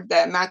lawyer,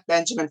 Matt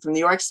Benjamin from New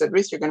York, said,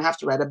 Ruth, you're going to have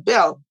to write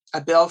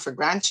a bill for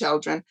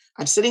grandchildren.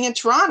 I'm sitting in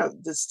Toronto.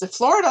 The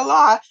Florida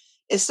law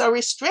is so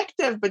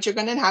restrictive, but you're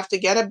going to have to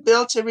get a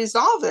bill to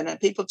resolve it. And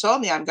people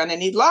told me I'm going to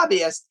need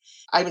lobbyists.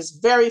 I was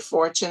very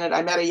fortunate.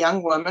 I met a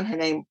young woman. Her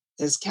name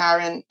is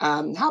Karen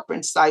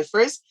Halpern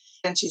Cyphers.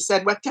 And she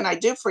said, what can I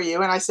do for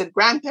you? And I said,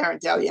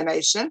 grandparent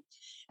alienation.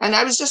 And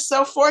I was just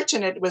so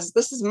fortunate.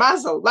 This is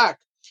mazel luck.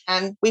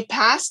 And we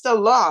passed a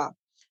law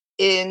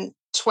in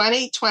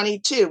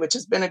 2022, which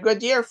has been a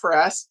good year for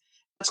us.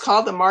 It's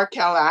called the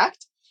Markel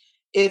Act.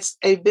 It's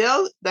a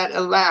bill that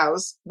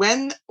allows,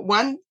 when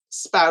one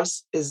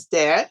spouse is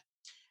dead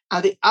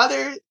and the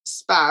other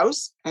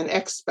spouse, an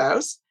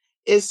ex-spouse,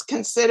 is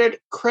considered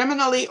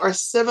criminally or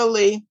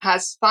civilly,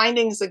 has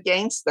findings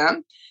against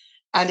them,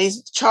 and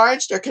he's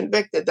charged or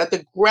convicted, that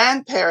the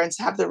grandparents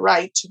have the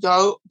right to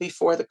go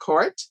before the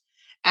court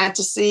and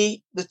to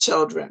see the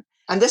children.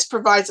 And this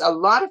provides a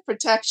lot of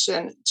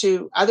protection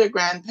to other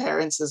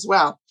grandparents as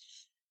well.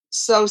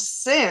 So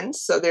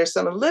there's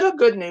some little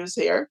good news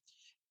here.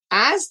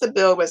 As the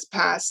bill was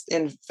passed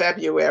in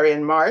February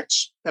and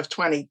March of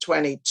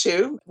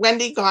 2022,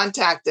 Wendy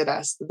contacted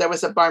us. There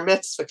was a bar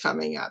mitzvah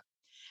coming up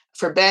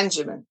for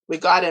Benjamin. We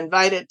got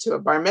invited to a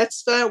bar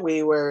mitzvah.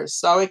 We were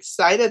so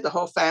excited, the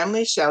whole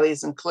family,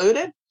 Shelley's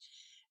included.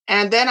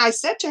 And then I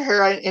said to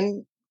her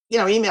in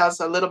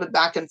emails a little bit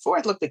back and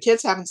forth, look, the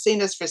kids haven't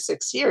seen us for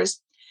 6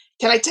 years.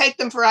 Can I take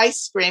them for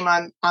ice cream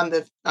on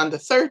the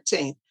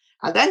 13th?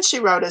 And then she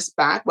wrote us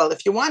back, well,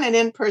 if you want an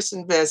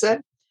in-person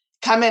visit,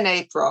 come in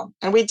April.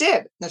 And we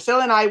did. Now,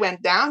 Phil and I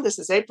went down. This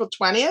is April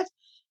 20th.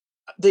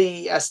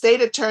 The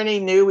state attorney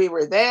knew we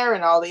were there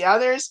and all the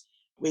others.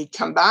 We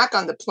come back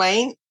on the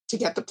plane to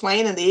get the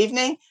plane in the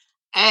evening.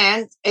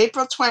 And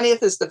April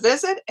 20th is the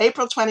visit.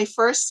 April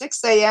 21st,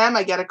 6 a.m.,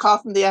 I get a call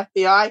from the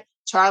FBI.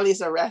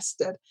 Charlie's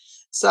arrested.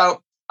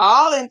 So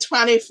all in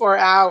 24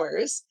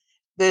 hours,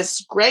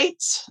 this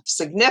great,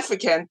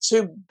 significant,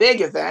 two big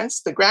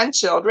events, the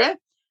grandchildren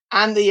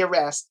and the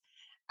arrest.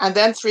 And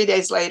then 3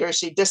 days later,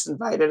 she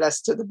disinvited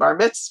us to the bar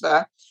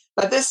mitzvah.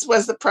 But this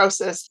was the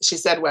process she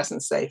said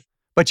wasn't safe.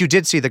 But you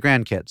did see the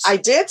grandkids. I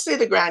did see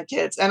the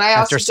grandkids. And I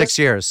after 6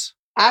 years.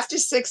 After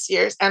 6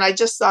 years. And I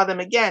just saw them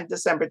again,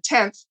 December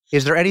 10th.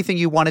 Is there anything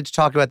you wanted to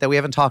talk about that we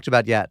haven't talked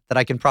about yet that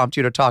I can prompt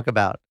you to talk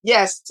about?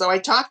 Yes. So I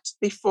talked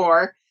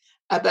before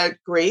about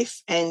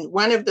grief. And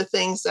one of the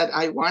things that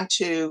I want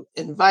to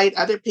invite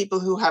other people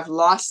who have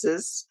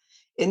losses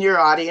in your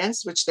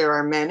audience, which there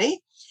are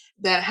many,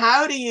 that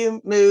how do you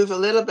move a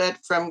little bit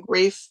from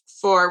grief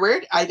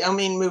forward? I don't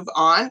mean move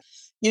on.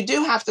 You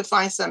do have to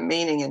find some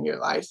meaning in your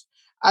life.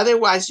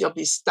 Otherwise, you'll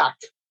be stuck.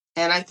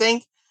 And I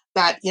think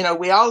that,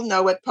 we all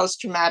know what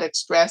post-traumatic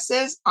stress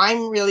is.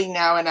 I'm really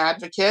now an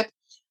advocate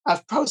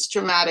of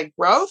post-traumatic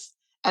growth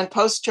and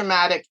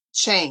post-traumatic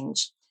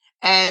change.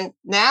 And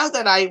now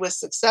that I was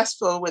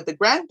successful with the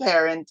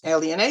grandparent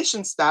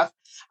alienation stuff,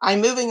 I'm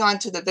moving on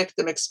to the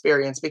victim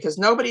experience, because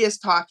nobody is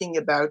talking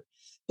about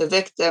the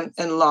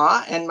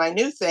victim-in-law. And my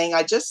new thing,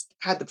 I just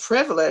had the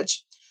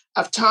privilege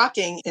of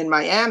talking in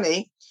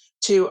Miami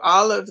to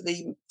all of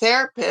the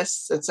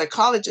therapists and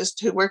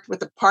psychologists who worked with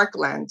the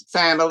Parkland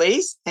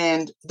families,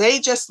 and they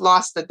just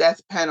lost the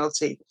death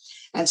penalty.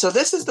 And so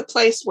this is the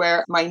place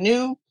where my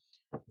new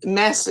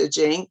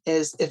messaging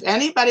is, if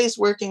anybody's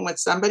working with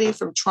somebody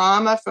from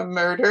trauma, from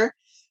murder,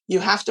 you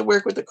have to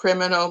work with the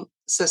criminal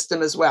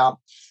system as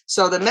well.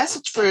 So the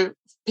message for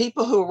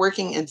people who are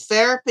working in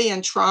therapy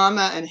and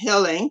trauma and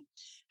healing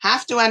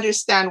have to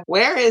understand,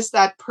 where is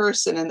that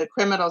person in the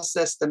criminal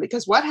system?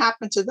 Because what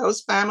happened to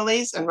those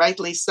families, and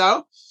rightly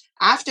so,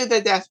 after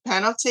the death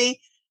penalty,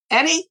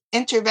 any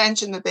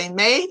intervention that they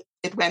made,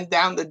 it went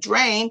down the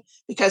drain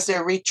because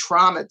they're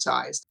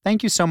re-traumatized.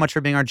 Thank you so much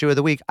for being our Jew of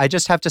the Week. I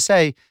just have to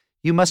say,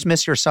 you must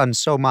miss your son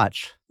so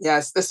much.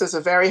 Yes, this is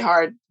a very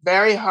hard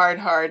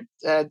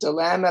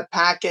dilemma,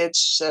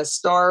 package,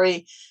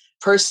 story,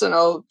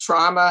 personal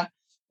trauma.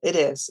 It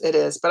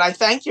is. But I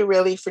thank you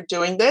really for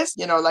doing this.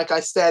 Like I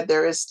said,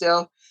 there is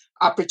still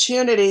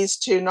opportunities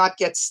to not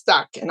get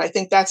stuck. And I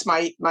think that's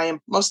my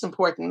most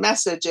important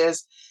message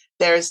is,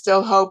 there is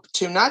still hope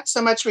to not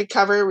so much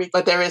recover,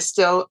 but there is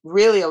still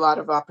really a lot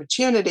of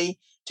opportunity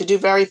to do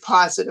very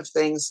positive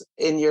things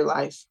in your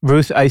life.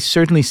 Ruth, I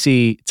certainly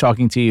see,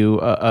 talking to you,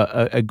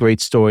 a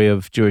great story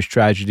of Jewish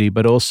tragedy,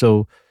 but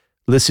also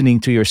listening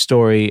to your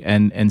story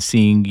and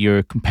seeing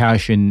your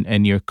compassion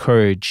and your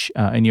courage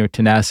and your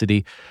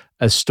tenacity,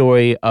 a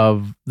story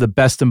of the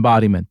best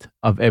embodiment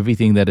of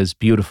everything that is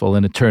beautiful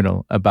and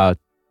eternal about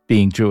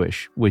being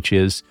Jewish, which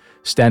is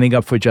standing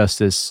up for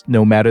justice,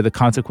 no matter the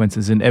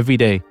consequences, and every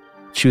day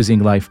choosing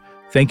life.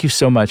 Thank you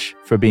so much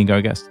for being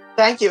our guest.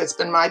 Thank you. It's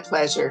been my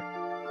pleasure.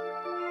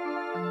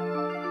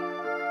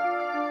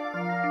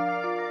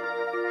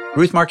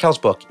 Ruth Markel's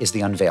book is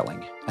The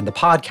Unveiling, and the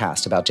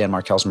podcast about Dan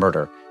Markel's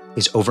murder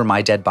is Over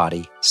My Dead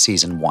Body,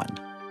 Season 1.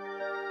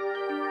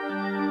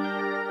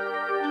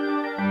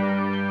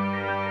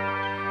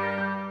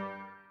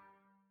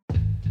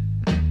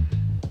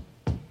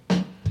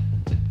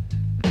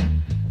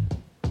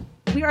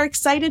 We are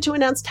excited to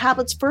announce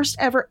Tablet's first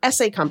ever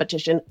essay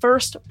competition,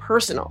 First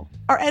Personal.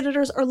 Our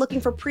editors are looking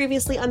for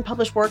previously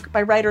unpublished work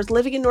by writers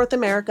living in North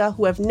America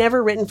who have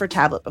never written for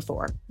Tablet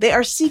before. They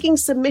are seeking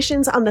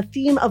submissions on the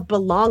theme of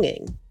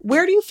belonging.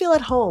 Where do you feel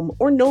at home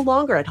or no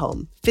longer at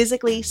home,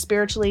 physically,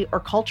 spiritually, or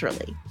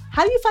culturally?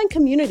 How do you find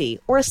community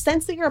or a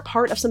sense that you're a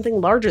part of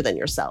something larger than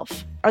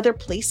yourself? Are there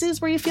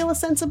places where you feel a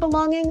sense of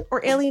belonging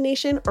or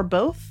alienation or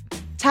both?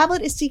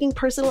 Tablet is seeking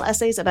personal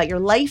essays about your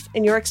life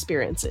and your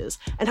experiences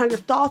and how your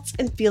thoughts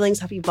and feelings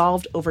have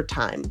evolved over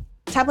time.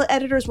 Tablet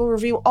editors will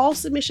review all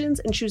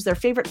submissions and choose their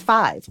favorite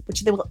 5,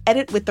 which they will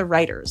edit with the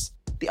writers.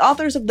 The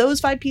authors of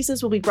those 5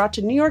 pieces will be brought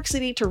to New York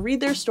City to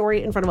read their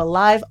story in front of a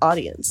live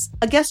audience.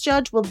 A guest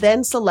judge will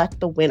then select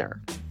the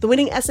winner. The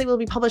winning essay will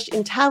be published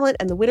in Tablet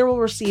and the winner will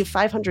receive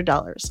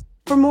 $500.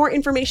 For more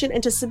information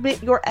and to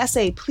submit your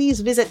essay, please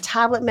visit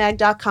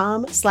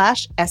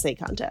tabletmag.com/essay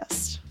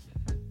contest.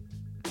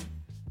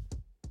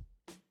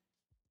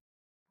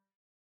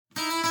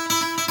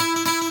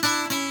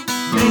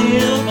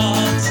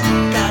 Mailbox,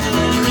 got a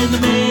letter in the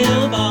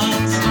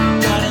mailbox,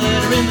 got a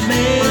letter in the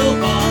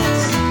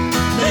mailbox,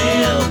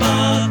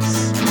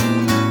 mailbox.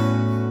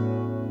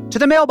 To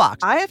the mailbox.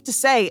 I have to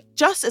say,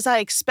 just as I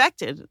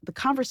expected, the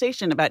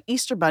conversation about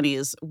Easter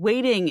bunnies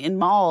waiting in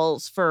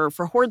malls for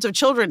hordes of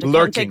children to come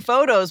and take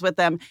photos with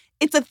them.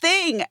 It's a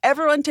thing.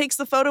 Everyone takes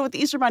the photo with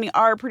the Easter bunny.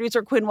 Our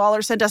producer, Quinn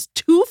Waller, sent us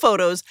 2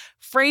 photos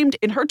framed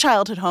in her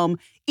childhood home,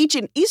 each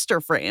in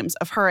Easter frames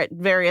of her at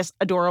various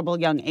adorable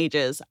young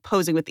ages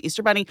posing with the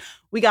Easter bunny.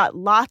 We got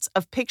lots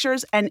of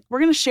pictures, and we're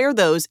going to share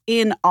those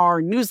in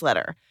our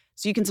newsletter.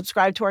 So you can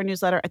subscribe to our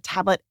newsletter at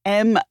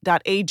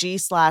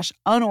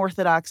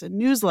tabletm.ag/unorthodox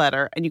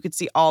newsletter, and you can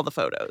see all the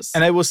photos.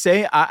 And I will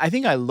say, I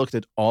think I looked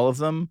at all of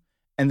them,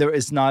 and there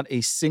is not a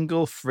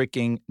single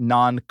freaking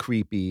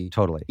non-creepy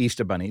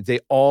Easter bunny. They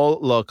all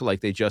look like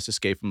they just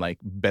escaped from like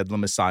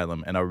Bedlam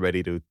Asylum and are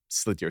ready to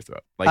slit your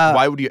throat. Like,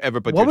 why would you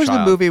ever put your child? What was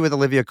the movie with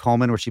Olivia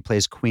Colman where she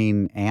plays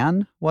Queen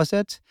Anne, was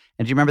it?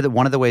 And do you remember that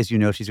one of the ways you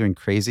know she's going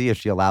crazy is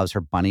she allows her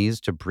bunnies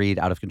to breed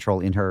out of control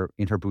in her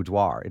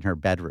boudoir, in her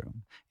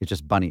bedroom. It's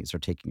just bunnies are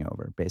taking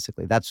over,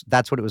 basically. That's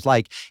what it was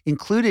like,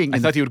 including... I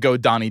thought you would go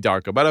Donnie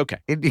Darko, but okay.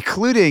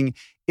 Including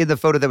in the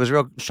photo that was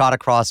shot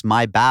across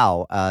my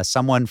bow,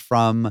 someone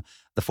from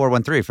the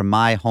 413, from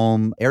my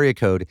home area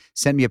code,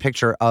 sent me a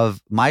picture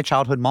of my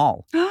childhood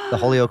mall, the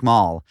Holyoke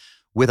Mall,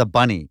 with a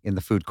bunny in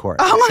the food court,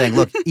 saying,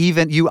 look,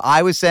 even you,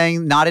 I was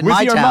saying not in with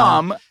my your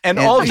town. Mom and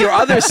all of your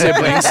other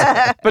siblings,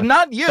 but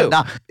not you.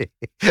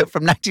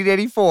 From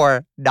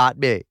 1984, not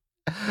me.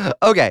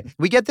 Okay,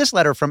 we get this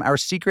letter from our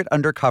secret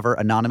undercover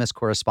anonymous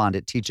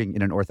correspondent teaching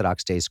in an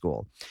Orthodox day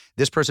school.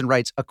 This person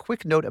writes, a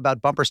quick note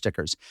about bumper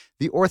stickers.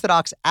 The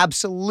Orthodox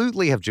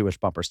absolutely have Jewish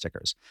bumper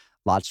stickers.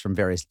 Lots from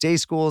various day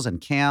schools and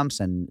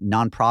camps and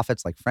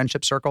nonprofits like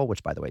Friendship Circle,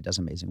 which, by the way, does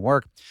amazing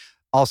work.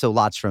 Also,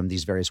 lots from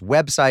these various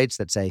websites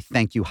that say,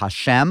 thank you,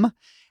 Hashem.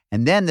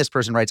 And then this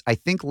person writes, I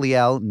think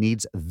Liel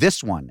needs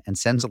this one, and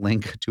sends a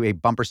link to a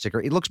bumper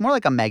sticker. It looks more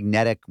like a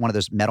magnetic, one of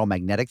those metal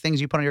magnetic things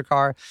you put on your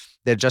car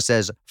that just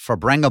says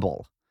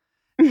Verbrengable.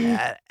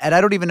 And I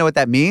don't even know what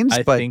that means.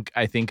 I think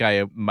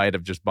I might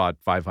have just bought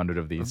 500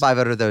 of these.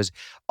 500 of those.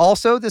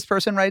 Also, this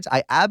person writes,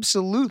 I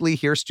absolutely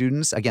hear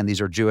students, again,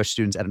 these are Jewish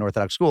students at an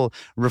Orthodox school,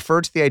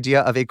 refer to the idea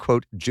of a,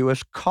 quote,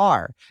 Jewish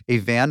car, a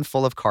van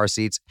full of car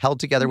seats held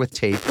together with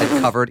tape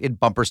and covered in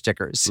bumper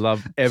stickers.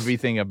 Love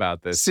everything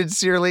about this.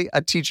 Sincerely,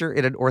 a teacher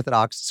in an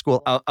Orthodox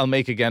school. I'll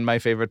make again my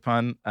favorite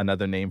pun.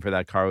 Another name for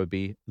that car would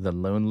be the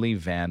Lonely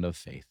Van of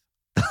Faith.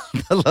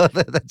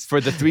 For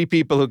the 3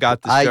 people who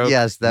got the joke,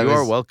 yes, you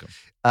are welcome.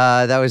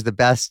 That was the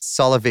best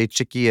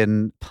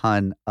Soloveitchikian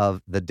pun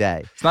of the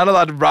day. It's not a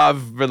lot of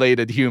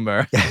Rav-related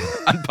humor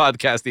on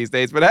podcasts these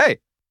days, but hey.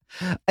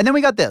 And then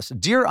we got this.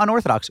 Dear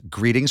Unorthodox,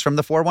 greetings from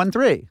the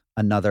 413.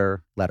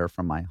 Another letter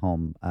from my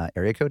home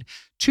area code.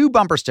 2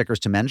 bumper stickers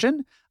to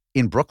mention.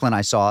 In Brooklyn,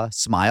 I saw,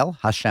 smile,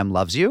 Hashem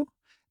loves you.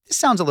 This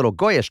sounds a little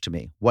goyish to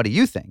me. What do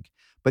you think?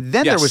 But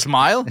then there was...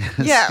 smile?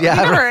 Yeah,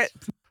 remember it.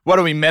 What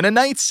are we,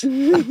 Mennonites?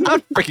 I'm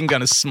not freaking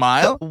gonna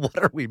smile.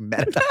 What are we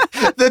meant?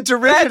 The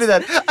derision of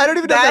that. I don't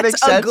even know if that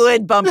makes That's a sense.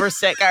 good bumper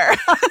sticker.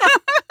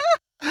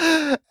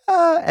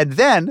 And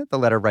then the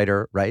letter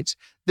writer writes,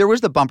 there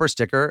was the bumper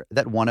sticker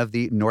that one of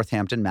the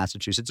Northampton,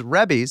 Massachusetts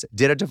Rebbe's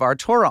did a Devar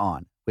Torah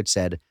on, which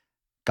said,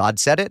 God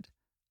said it.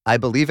 I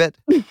believe it.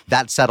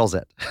 That settles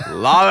it.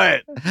 Love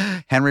it.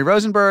 Henry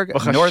Rosenberg,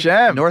 Baruch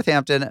Hashem.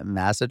 Northampton,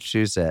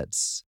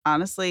 Massachusetts.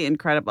 Honestly,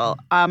 incredible.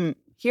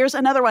 Here's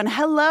another one.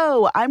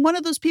 Hello, I'm one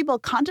of those people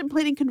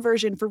contemplating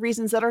conversion for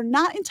reasons that are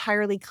not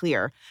entirely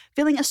clear,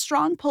 feeling a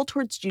strong pull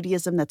towards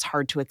Judaism that's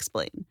hard to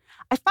explain.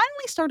 I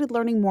finally started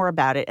learning more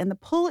about it, and the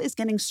pull is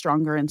getting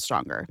stronger and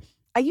stronger.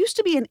 I used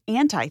to be an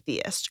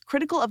anti-theist,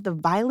 critical of the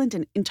violent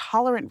and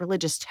intolerant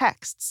religious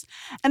texts.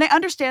 And I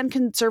understand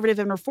conservative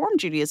and Reform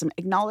Judaism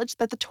acknowledge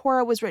that the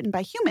Torah was written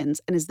by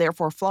humans and is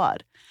therefore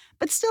flawed.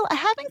 But still, I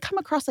haven't come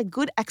across a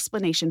good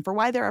explanation for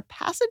why there are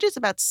passages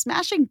about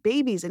smashing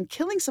babies and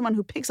killing someone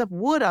who picks up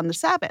wood on the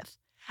Sabbath.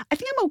 I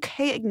think I'm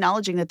okay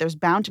acknowledging that there's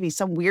bound to be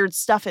some weird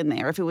stuff in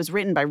there if it was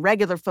written by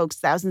regular folks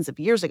thousands of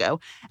years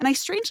ago, and I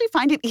strangely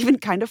find it even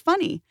kind of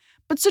funny.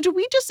 But so do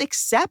we just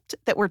accept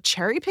that we're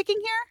cherry-picking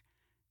here?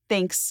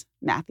 Thanks,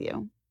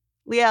 Matthew.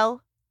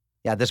 Liel,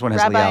 Yeah, this one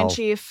has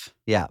Rabbi-in-Chief,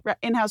 Yeah.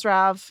 in-house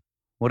Rav.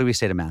 What do we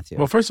say to Matthew?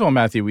 Well, first of all,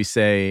 Matthew, we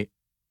say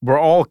we're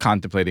all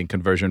contemplating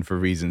conversion for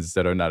reasons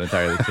that are not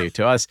entirely clear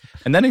to us.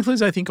 And that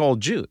includes, I think, all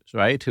Jews,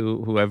 right?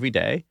 Who every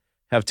day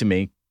have to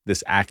make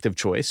this active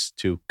choice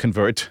to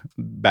convert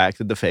back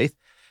to the faith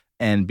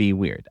and be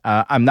weird.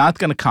 I'm not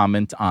going to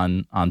comment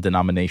on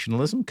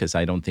denominationalism because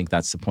I don't think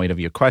that's the point of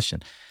your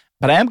question.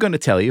 But I am going to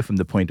tell you from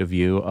the point of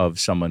view of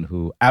someone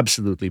who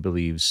absolutely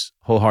believes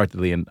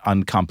wholeheartedly and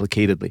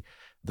uncomplicatedly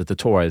that the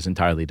Torah is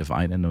entirely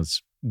divine and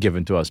was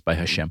given to us by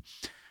Hashem,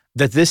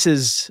 that this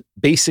is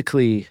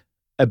basically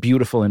a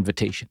beautiful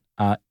invitation.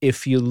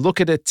 If you look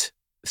at it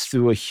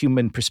through a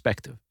human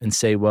perspective and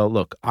say, well,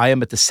 look, I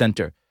am at the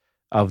center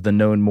of the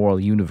known moral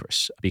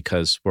universe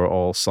because we're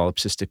all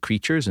solipsistic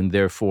creatures, and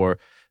therefore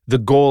the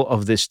goal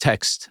of this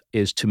text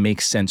is to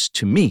make sense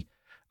to me.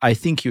 I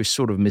think you're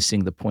sort of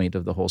missing the point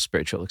of the whole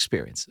spiritual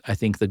experience. I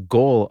think the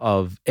goal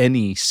of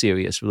any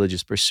serious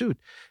religious pursuit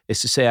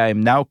is to say, I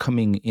am now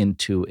coming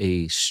into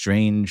a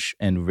strange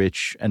and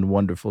rich and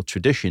wonderful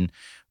tradition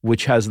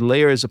which has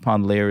layers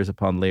upon layers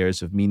upon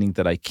layers of meaning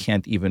that I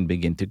can't even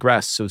begin to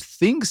grasp. So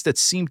things that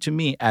seem to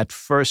me at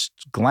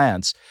first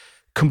glance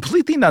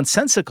completely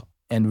nonsensical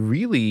and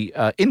really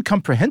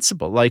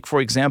incomprehensible. Like, for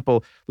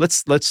example,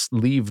 let's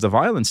leave the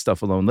violent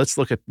stuff alone. Let's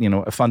look at,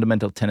 a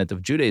fundamental tenet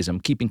of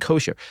Judaism, keeping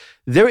kosher.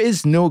 There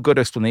is no good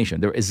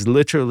explanation. There is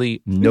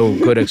literally no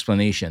good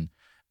explanation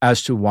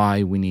as to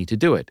why we need to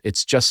do it.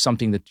 It's just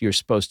something that you're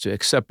supposed to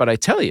accept. But I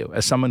tell you,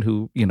 as someone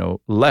who,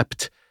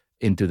 leapt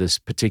into this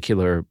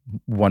particular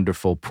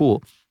wonderful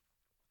pool,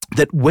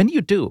 that when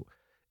you do,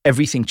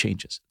 everything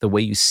changes. The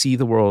way you see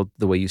the world,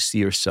 the way you see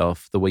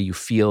yourself, the way you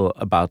feel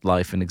about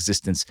life and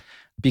existence.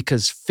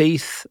 Because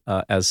faith,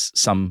 as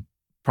some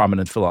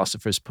prominent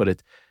philosophers put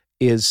it,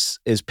 is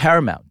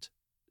paramount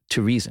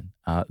to reason.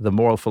 The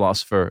moral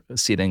philosopher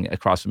sitting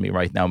across from me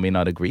right now may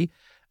not agree,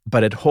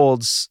 but it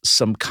holds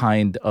some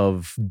kind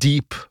of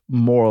deep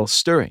moral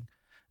stirring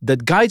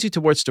that guides you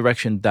towards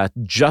direction that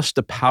just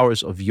the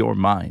powers of your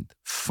mind,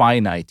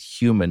 finite,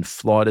 human,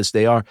 flawed as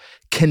they are,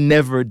 can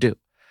never do.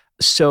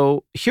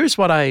 So here's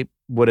what I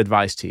would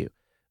advise to you.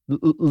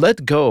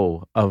 Let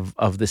go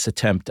of this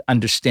attempt,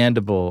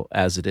 understandable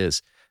as it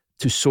is,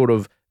 to sort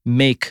of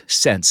make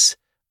sense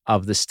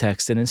of this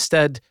text and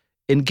instead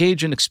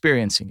engage in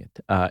experiencing it,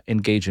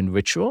 engage in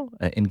ritual,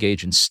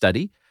 engage in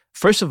study.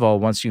 First of all,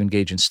 once you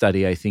engage in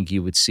study, I think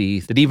you would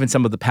see that even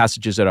some of the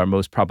passages that are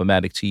most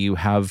problematic to you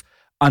have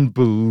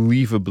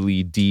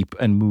unbelievably deep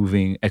and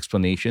moving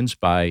explanations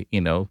by,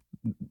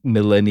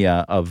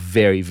 millennia of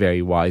very,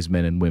 very wise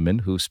men and women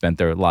who spent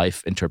their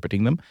life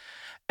interpreting them.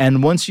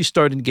 And once you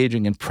start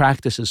engaging in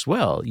practice as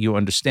well, you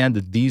understand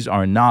that these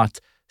are not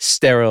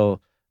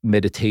sterile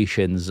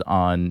meditations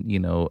on,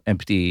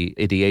 empty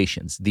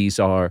ideations. These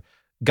are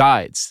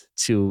guides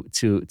to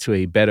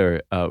a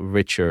better,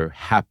 richer,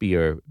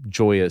 happier,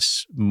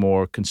 joyous,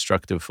 more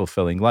constructive,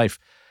 fulfilling life.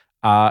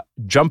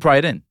 Jump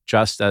right in,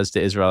 just as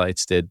the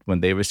Israelites did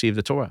when they received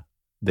the Torah.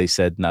 They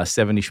said,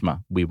 Na'aseh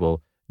v'nishma, we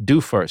will do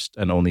first,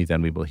 and only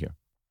then we will hear.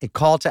 A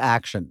call to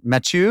action.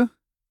 Mathieu,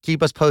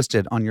 keep us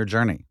posted on your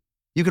journey.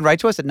 You can write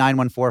to us at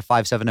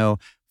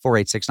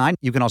 914-570-4869.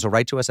 You can also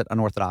write to us at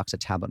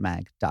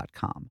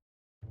unorthodox@tabletmag.com.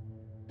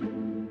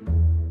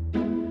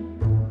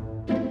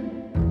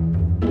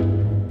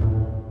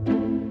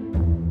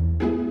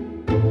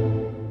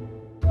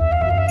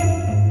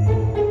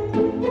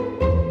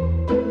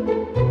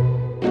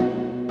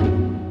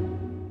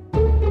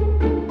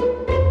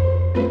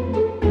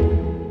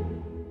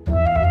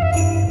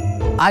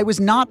 I was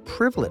not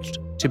privileged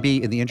to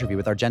be in the interview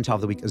with our Gentile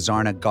of the Week,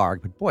 Zarna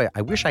Garg, but boy,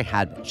 I wish I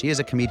had been. She is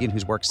a comedian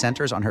whose work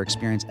centers on her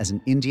experience as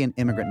an Indian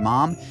immigrant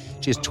mom.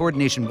 She has toured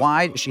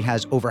nationwide. She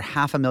has over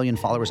 500,000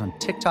 followers on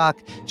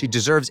TikTok. She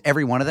deserves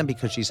every one of them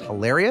because she's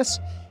hilarious.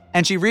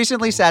 And she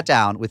recently sat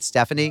down with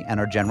Stephanie and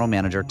our general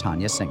manager,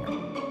 Tanya Singer.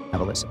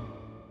 Have a listen.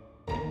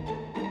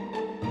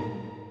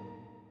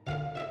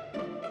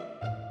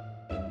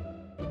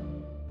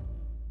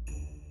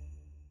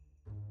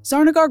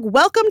 Zarnagarg,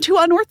 welcome to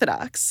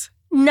Unorthodox.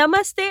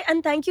 Namaste,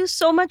 and thank you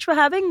so much for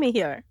having me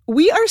here.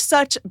 We are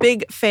such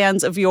big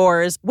fans of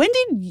yours. When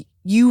did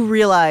you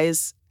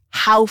realize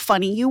how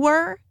funny you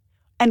were?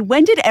 And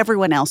when did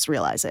everyone else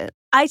realize it?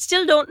 I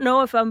still don't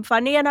know if I'm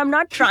funny, and I'm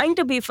not trying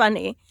to be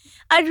funny.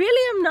 I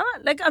really am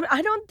not. Like,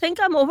 I don't think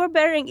I'm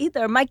overbearing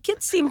either. My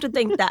kids seem to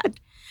think that.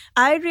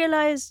 I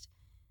realized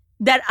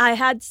that I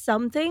had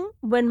something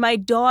when my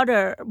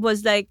daughter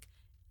was like,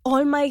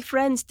 all my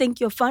friends think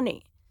you're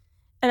funny.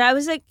 And I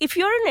was like, if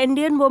you're an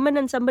Indian woman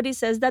and somebody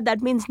says that,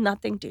 that means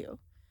nothing to you.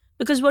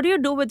 Because what do you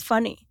do with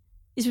funny?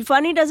 If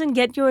funny doesn't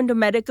get you into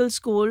medical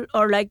school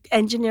or like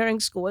engineering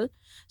school.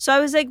 So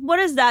I was like, what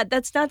is that?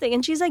 That's nothing.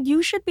 And she's like,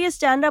 you should be a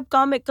stand-up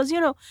comic. Because,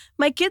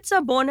 my kids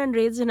are born and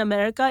raised in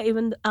America.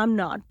 Even I'm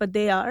not, but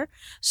they are.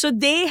 So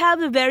they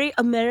have a very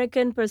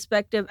American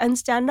perspective. And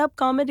stand-up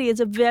comedy is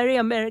a very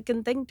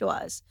American thing to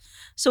us.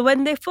 So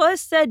when they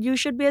first said, you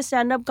should be a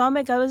stand-up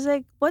comic, I was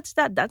like, what's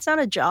that? That's not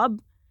a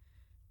job.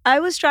 I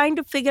was trying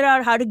to figure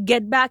out how to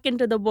get back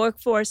into the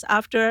workforce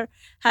after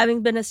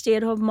having been a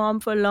stay-at-home mom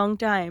for a long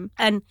time.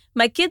 And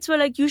my kids were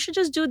like, you should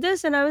just do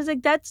this. And I was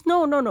like,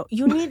 no.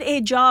 You need a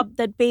job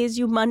that pays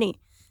you money,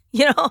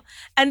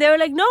 And they were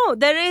like, no,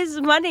 there is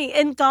money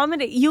in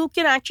comedy. You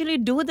can actually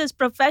do this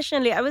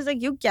professionally. I was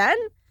like, you can?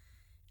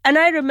 And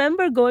I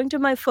remember going to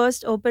my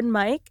first open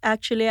mic,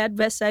 actually at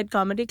West Side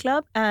Comedy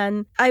Club.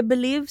 And I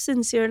believe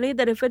sincerely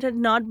that if it had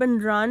not been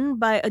run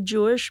by a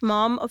Jewish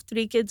mom of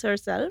 3 kids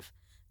herself,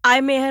 I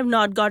may have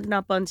not gotten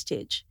up on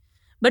stage.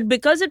 But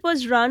because it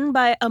was run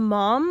by a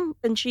mom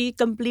and she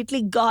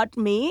completely got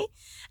me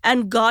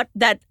and got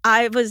that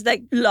I was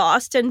like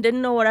lost and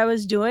didn't know what I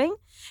was doing,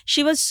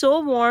 she was so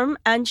warm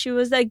and she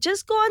was like,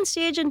 just go on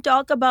stage and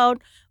talk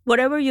about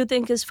whatever you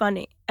think is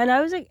funny. And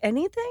I was like,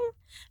 anything?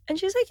 And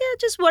she's like, yeah,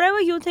 just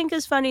whatever you think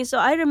is funny. So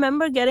I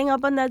remember getting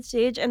up on that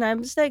stage and I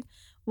was like,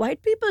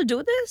 white people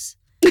do this?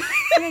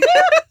 Like,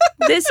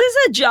 this is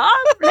a job?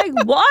 Like,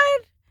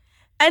 what?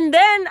 And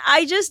then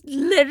I just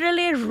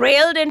literally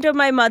railed into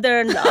my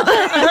mother-in-law.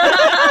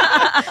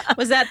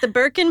 Was that the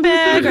Birkin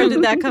bag or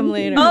did that come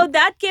later? Oh,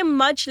 that came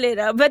much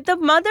later. But the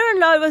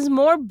mother-in-law was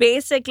more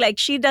basic, like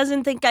she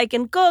doesn't think I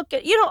can cook.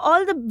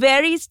 All the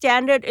very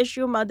standard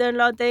issue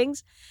mother-in-law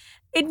things.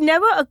 It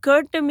never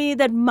occurred to me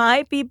that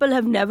my people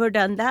have never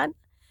done that.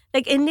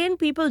 Like Indian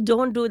people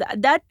don't do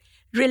that. That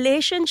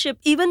relationship,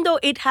 even though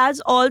it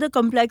has all the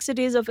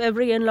complexities of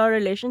every in-law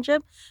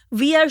relationship,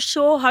 we are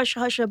so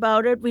hush-hush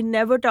about it. We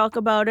never talk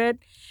about it.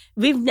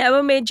 We've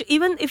never made,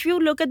 even if you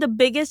look at the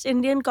biggest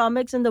Indian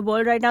comics in the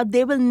world right now,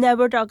 they will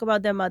never talk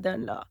about their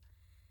mother-in-law.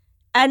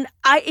 And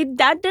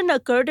that didn't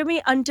occur to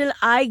me until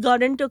I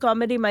got into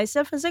comedy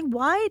myself. I was like,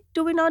 why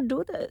do we not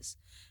do this?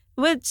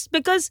 It's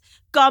because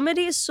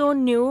comedy is so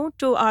new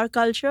to our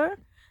culture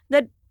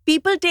that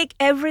people take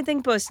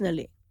everything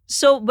personally.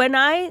 So when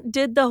I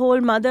did the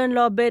whole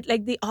mother-in-law bit,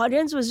 like the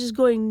audience was just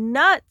going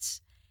nuts.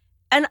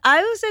 And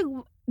I was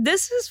like,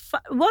 this is,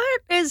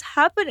 what is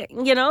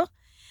happening,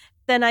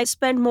 Then I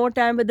spent more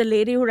time with the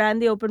lady who ran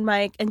the open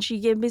mic and she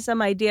gave me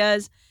some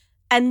ideas.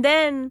 And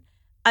then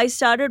I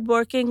started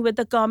working with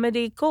a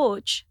comedy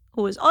coach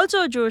who is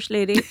also a Jewish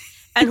lady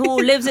and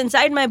who lives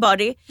inside my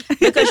body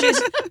because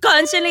she's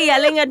constantly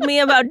yelling at me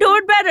about, do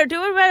it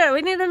better.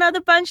 We need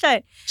another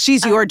punchline.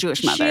 She's your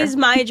Jewish mother. She's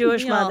my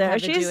Jewish We all mother.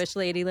 have a Jewish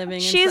lady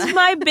living She's inside.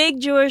 my big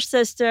Jewish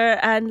sister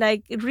and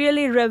like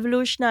really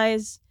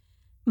revolutionized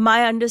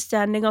my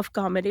understanding of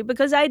comedy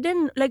because I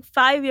didn't,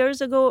 5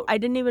 years ago, I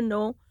didn't even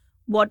know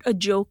what a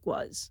joke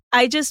was.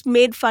 I just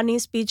made funny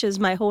speeches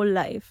my whole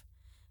life.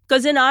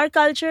 Because in our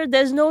culture,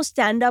 there's no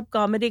stand-up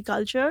comedy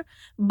culture,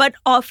 but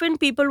often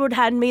people would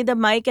hand me the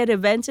mic at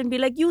events and be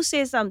like, you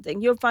say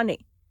something, you're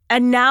funny.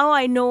 And now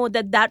I know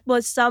that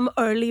was some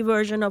early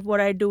version of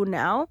what I do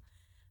now.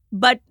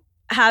 But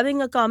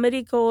having a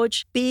comedy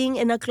coach, being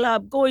in a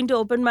club, going to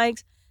open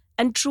mics,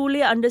 and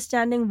truly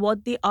understanding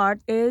what the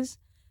art is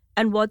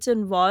and what's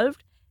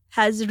involved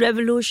has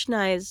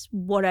revolutionized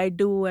what I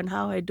do and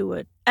how I do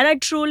it. And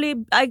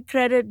I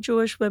credit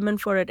Jewish women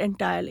for it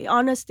entirely.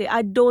 Honestly,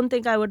 I don't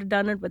think I would have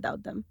done it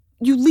without them.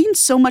 You lean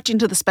so much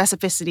into the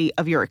specificity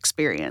of your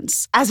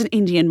experience as an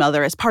Indian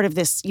mother, as part of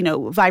this,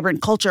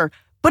 vibrant culture,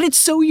 but it's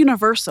so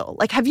universal.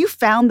 Like, have you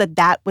found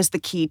that was the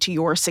key to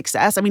your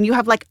success? I mean, you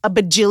have like a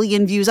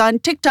bajillion views on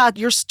TikTok,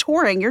 you're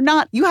touring,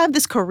 you have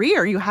this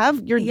career,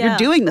 you're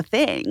doing the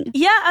thing.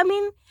 Yeah, I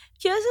mean,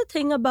 here's the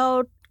thing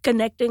about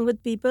connecting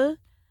with people.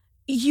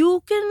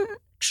 You can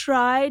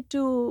try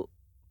to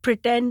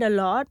pretend a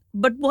lot,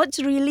 but what's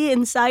really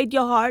inside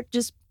your heart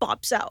just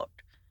pops out.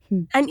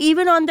 And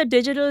even on the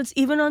digitals,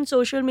 even on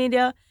social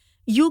media,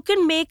 you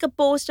can make a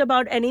post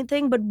about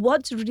anything, but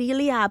what's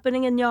really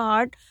happening in your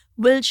heart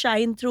will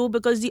shine through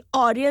because the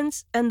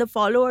audience and the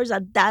followers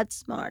are that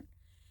smart.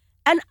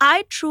 And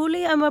I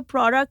truly am a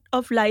product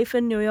of life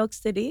in New York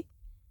City.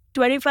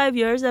 25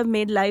 years I've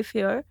made life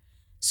here.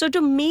 So to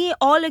me,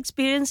 all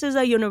experiences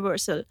are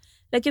universal.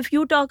 Like if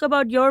you talk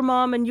about your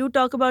mom and you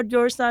talk about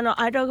your son, or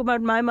I talk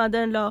about my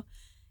mother-in-law,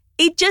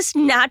 it just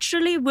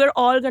naturally, we're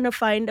all going to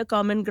find a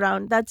common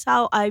ground. That's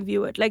how I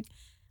view it. Like,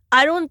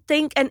 I don't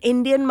think an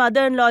Indian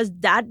mother-in-law is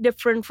that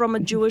different from a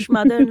Jewish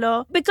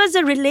mother-in-law because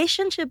the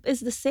relationship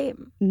is the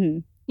same. Mm-hmm.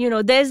 You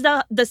know, there's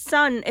the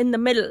son in the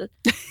middle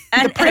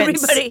and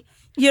everybody,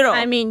 you know.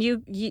 I mean,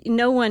 you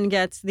no one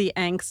gets the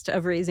angst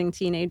of raising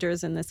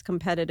teenagers in this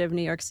competitive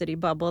New York City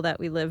bubble that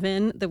we live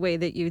in the way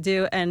that you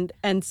do. And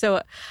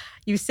so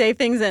you say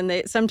things and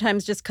they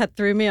sometimes just cut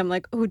through me. I'm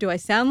like, oh, do I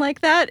sound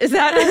like that? Is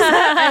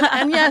that?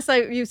 And yes,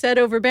 you said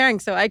overbearing,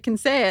 so I can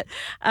say it.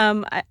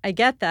 I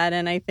get that.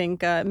 And I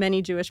think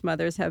many Jewish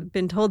mothers have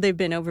been told they've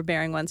been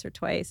overbearing once or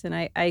twice. And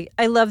I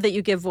love that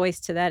you give voice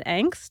to that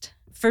angst.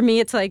 For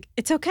me, it's like,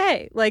 it's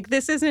okay. Like,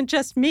 this isn't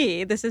just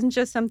me. This isn't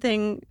just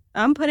something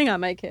I'm putting on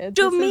my kids.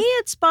 To me,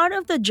 it's part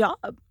of the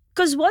job.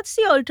 Because what's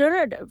the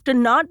alternative? To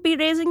not be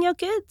raising your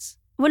kids?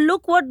 Well,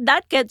 look what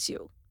that gets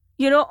you.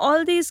 You know,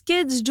 all these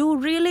kids do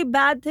really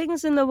bad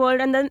things in the world.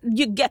 And then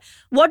you get,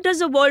 what does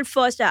the world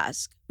first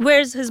ask?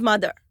 Where's his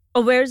mother?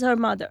 Or where's her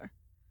mother?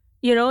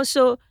 You know,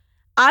 so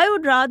I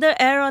would rather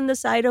err on the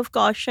side of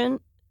caution.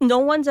 No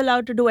one's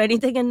allowed to do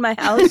anything in my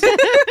house.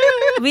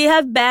 We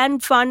have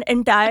banned fun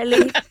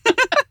entirely.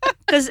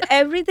 Because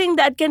everything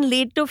that can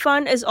lead to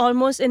fun is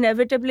almost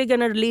inevitably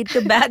going to lead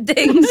to bad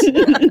things.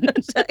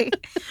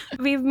 Like,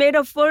 we've made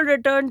a full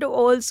return to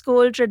old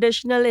school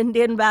traditional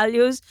Indian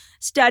values.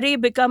 Study,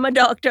 become a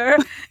doctor.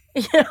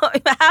 You know,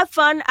 have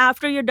fun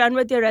after you're done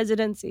with your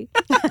residency.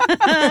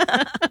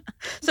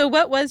 So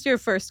what was your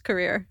first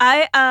career?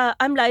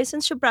 I'm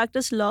licensed to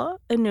practice law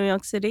in New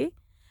York City.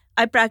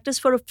 I practiced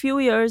for a few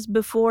years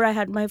before I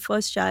had my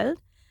first child.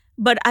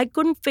 But I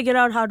couldn't figure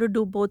out how to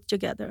do both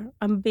together.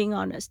 I'm being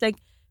honest. Like,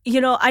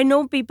 you know, I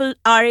know people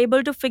are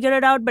able to figure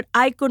it out, but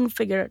I couldn't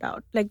figure it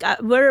out. Like,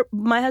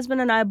 my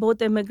husband and I are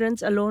both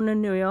immigrants alone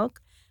in New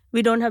York.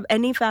 We don't have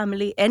any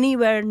family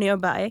anywhere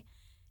nearby.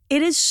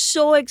 It is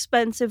so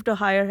expensive to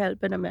hire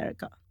help in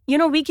America. You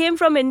know, we came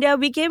from India.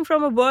 We came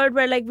from a world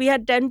where, like, we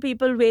had 10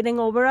 people waiting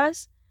over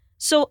us.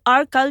 So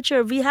our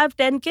culture, we have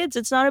 10 kids.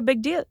 It's not a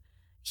big deal.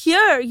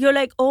 Here, you're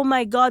like, oh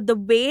my God, the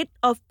weight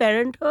of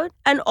parenthood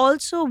and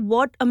also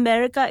what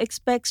America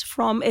expects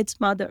from its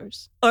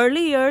mothers.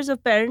 Early years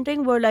of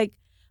parenting were like,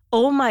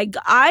 oh my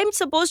God, I'm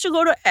supposed to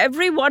go to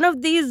every one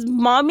of these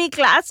mommy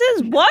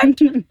classes? What?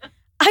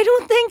 I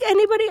don't think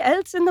anybody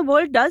else in the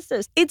world does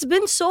this. It's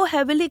been so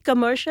heavily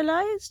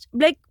commercialized.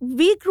 Like,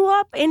 we grew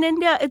up in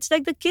India. It's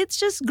like the kids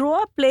just grow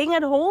up playing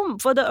at home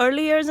for the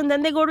early years and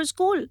then they go to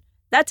school.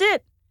 That's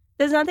it.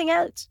 There's nothing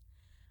else.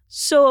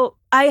 So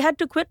I had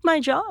to quit my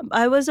job.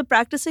 I was a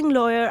practicing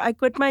lawyer. I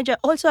quit my job.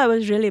 Also, I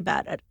was really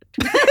bad at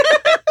it.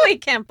 We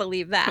can't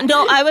believe that.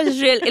 No, I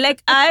was really,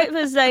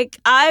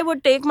 I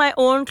would take my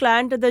own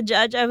client to the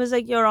judge. I was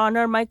like, Your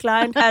Honor, my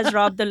client has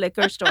robbed the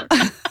liquor store.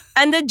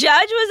 And the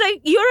judge was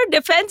like, you're a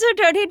defense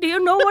attorney. Do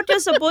you know what you're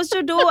supposed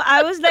to do?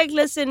 I was like,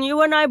 listen,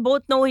 you and I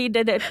both know he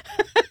did it.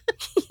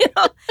 You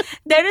know,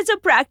 there is a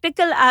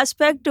practical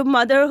aspect to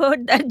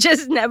motherhood that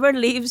just never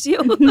leaves you.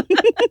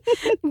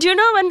 Do you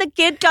know when the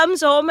kid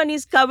comes home and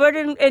he's covered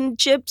in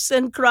chips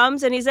and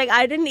crumbs and he's like,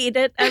 I didn't eat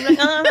it. I'm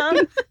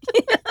like,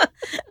 Yeah.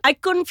 I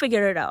couldn't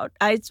figure it out.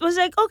 I was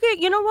like, okay,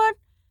 you know what?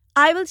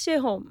 I will stay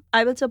home.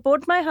 I will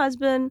support my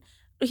husband.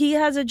 He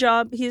has a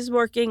job. He's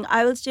working.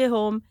 I will stay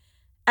home.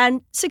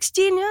 And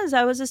 16 years,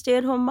 I was a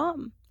stay-at-home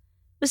mom.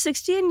 But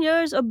 16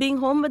 years of being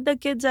home with the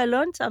kids, I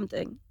learned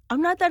something.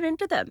 I'm not that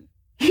into them.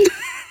 I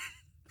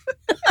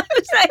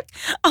was like,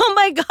 oh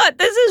my God,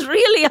 this is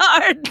really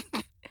hard.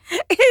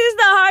 It is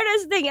the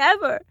hardest thing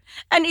ever.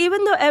 And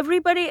even though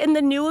everybody in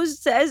the news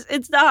says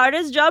it's the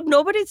hardest job,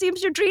 nobody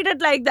seems to treat it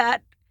like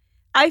that.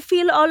 I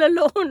feel all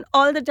alone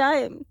all the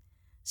time.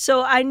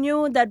 So I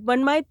knew that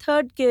when my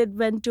third kid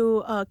went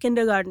to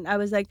kindergarten, I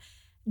was like,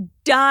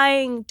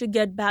 dying to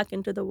get back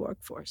into the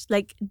workforce,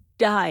 like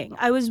dying.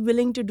 I was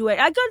willing to do it.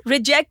 I got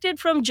rejected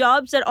from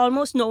jobs that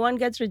almost no one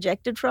gets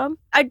rejected from.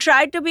 I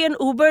tried to be an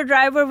Uber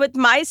driver with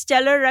my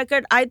stellar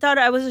record. I thought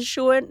I was a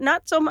shoo-in,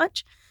 not so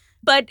much.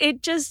 But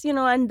it just, you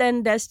know, and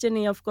then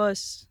destiny, of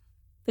course.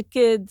 The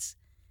kids,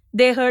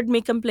 they heard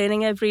me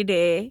complaining every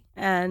day.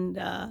 And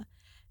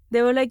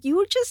they were like,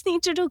 you just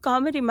need to do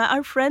comedy.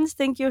 Our friends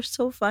think you're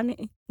so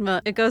funny. Well,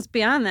 it goes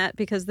beyond that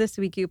because this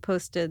week you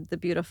posted the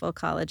beautiful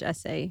college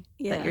essay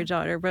that your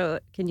daughter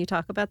wrote. Can you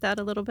talk about that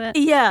a little bit?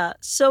 Yeah.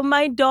 So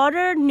my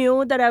daughter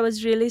knew that I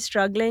was really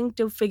struggling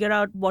to figure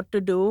out what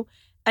to do.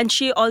 And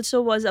she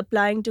also was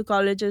applying to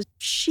colleges.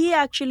 She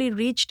actually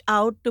reached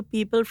out to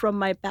people from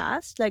my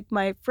past, like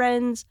my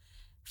friends,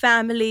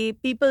 family,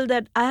 people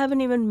that I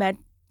haven't even met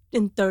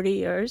in 30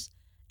 years.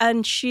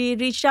 And she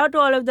reached out to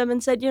all of them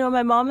and said, you know,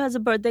 my mom has a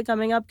birthday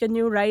coming up. Can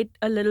you write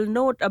a little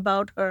note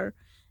about her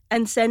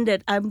and send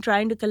it? I'm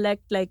trying to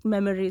collect like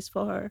memories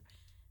for her.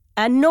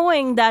 And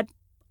knowing that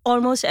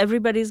almost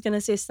everybody's going to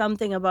say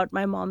something about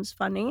my mom's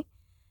funny.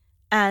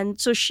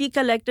 And so she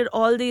collected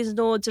all these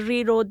notes,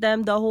 rewrote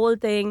them, the whole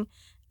thing.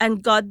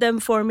 and got them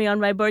for me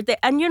on my birthday.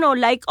 And,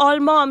 like all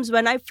moms,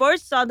 when I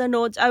first saw the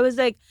notes, I was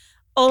like,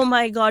 oh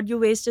my God, you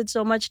wasted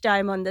so much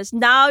time on this.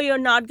 Now you're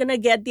not going to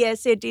get the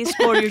SAT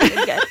score you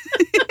should get.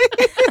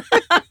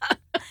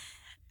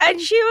 And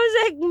she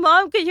was like,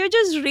 Mom, can you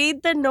just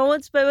read the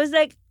notes? But it was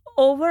like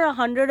over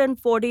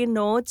 140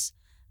 notes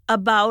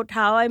about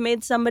how I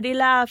made somebody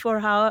laugh or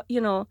how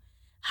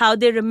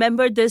they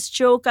remembered this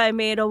joke I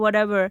made or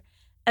whatever.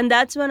 And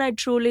that's when I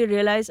truly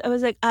realized, I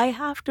was like, I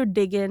have to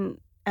dig in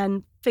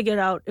and figure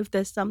out if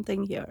there's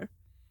something here.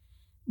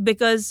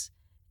 Because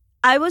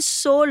I was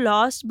so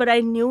lost, but I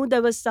knew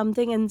there was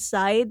something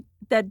inside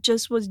that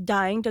just was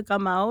dying to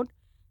come out,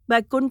 but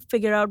I couldn't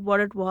figure out what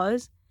it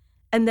was.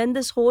 And then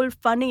this whole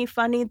funny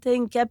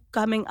thing kept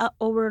coming up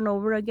over and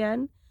over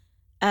again.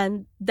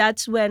 And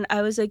that's when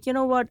I was like, you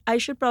know what? I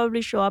should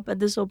probably show up at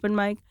this open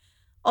mic.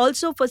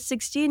 Also, for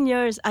 16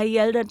 years, I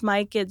yelled at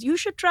my kids, you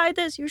should try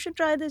this, you should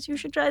try this, you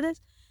should try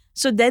this.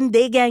 So then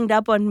they ganged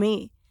up on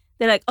me.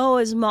 They're like, oh,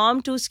 is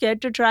Mom too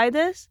scared to try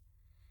this?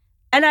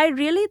 And I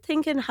really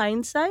think in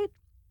hindsight,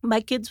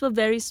 my kids were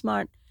very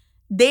smart.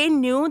 They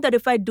knew that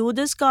if I do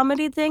this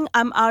comedy thing,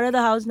 I'm out of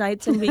the house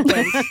nights and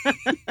weekends.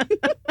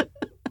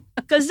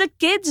 Because the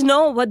kids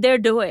know what they're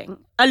doing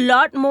a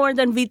lot more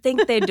than we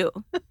think they do.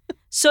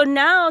 So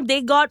now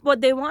they got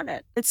what they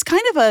wanted. It's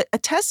kind of a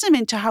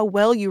testament to how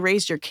well you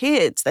raised your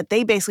kids, that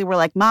they basically were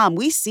like, Mom,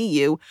 we see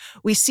you.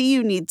 We see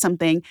you need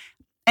something.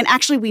 And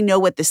actually, we know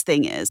what this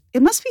thing is.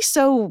 It must be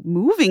so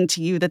moving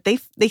to you that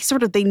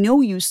they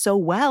know you so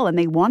well and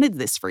they wanted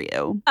this for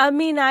you. I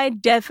mean, I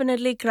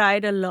definitely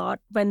cried a lot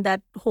when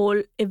that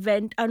whole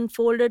event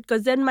unfolded,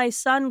 because then my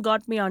son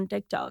got me on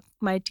TikTok,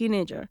 my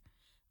teenager.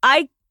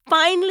 I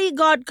finally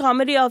got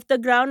comedy off the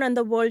ground and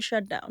the world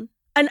shut down.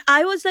 And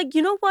I was like,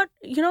 you know what?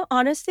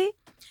 Honestly,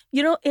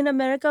 in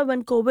America,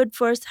 when COVID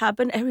first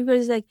happened,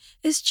 everybody's like,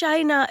 it's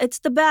China, it's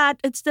the bat,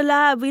 it's the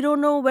lab. We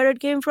don't know where it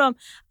came from.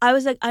 I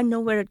was like, I know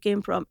where it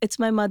came from. It's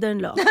my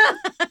mother-in-law.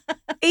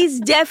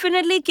 It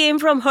definitely came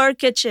from her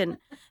kitchen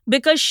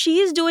because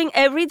she's doing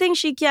everything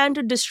she can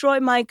to destroy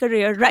my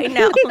career right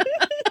now.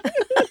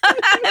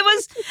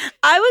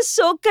 I was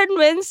so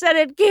convinced that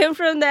it came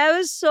from there. I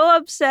was so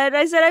upset.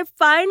 I said,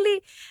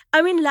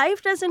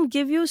 life doesn't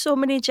give you so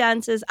many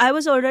chances. I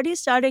was already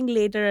starting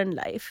later in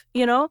life,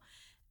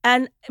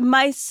 And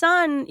my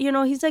son,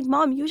 he's like,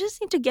 Mom, you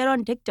just need to get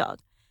on TikTok.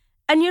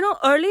 And,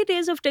 early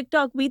days of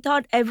TikTok, we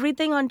thought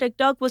everything on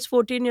TikTok was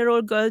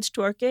 14-year-old girls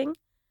twerking.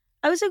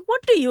 I was like,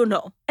 what do you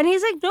know? And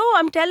he's like, no,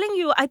 I'm telling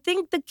you, I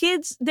think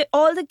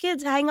all the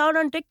kids hang out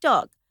on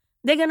TikTok.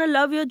 They're going to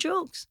love your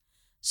jokes.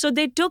 So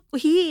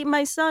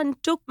my son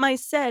took my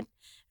set,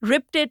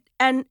 ripped it,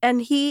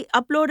 and he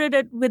uploaded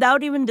it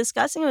without even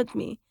discussing with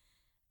me.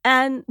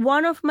 And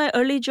one of my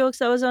early jokes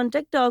that was on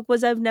TikTok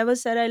was, I've never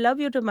said I love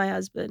you to my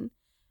husband,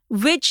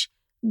 which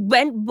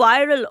went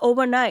viral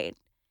overnight.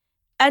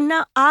 And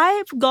now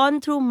I've gone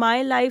through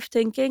my life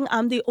thinking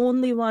I'm the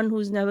only one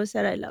who's never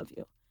said I love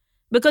you.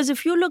 Because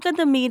if you look at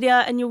the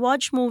media and you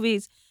watch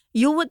movies,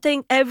 you would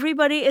think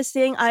everybody is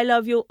saying I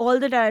love you all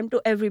the time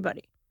to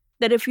everybody.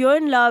 That if you're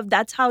in love,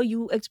 that's how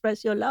you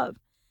express your love.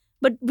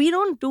 But we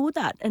don't do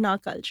that in our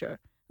culture.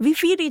 We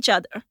feed each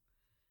other.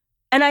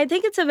 And I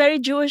think it's a very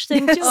Jewish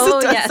thing too.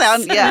 Yes.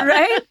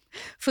 Right?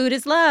 Food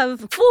is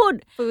love.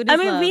 Food is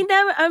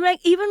love. I'm like,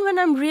 even when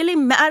I'm really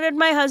mad at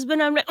my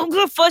husband, I'm like,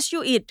 okay, first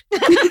you eat.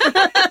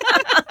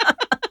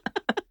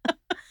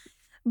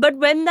 But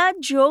when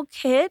that joke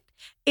hit,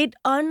 it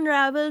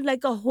unraveled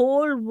like a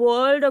whole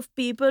world of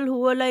people who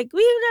were like,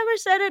 we've never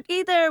said it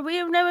either.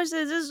 We've never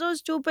said this is so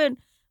stupid.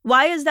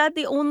 Why is that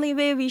the only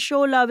way we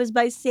show love is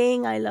by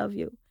saying I love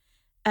you?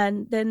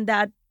 And then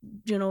that,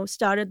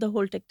 started the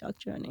whole TikTok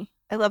journey.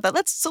 I love that.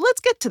 Let's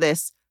get to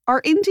this.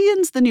 Are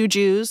Indians the new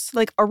Jews?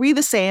 Like, are we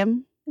the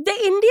same? The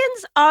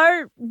Indians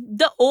are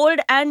the old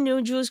and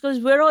new Jews because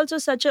we're also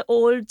such an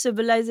old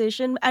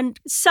civilization. And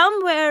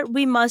somewhere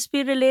we must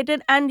be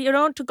related. And,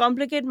 to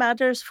complicate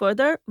matters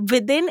further,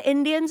 within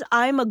Indians,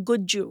 I'm a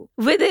good Jew.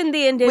 Within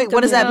the Indian Wait,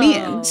 what does that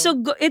mean?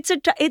 So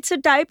it's a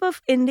type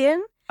of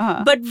Indian,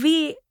 but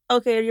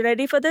okay, are you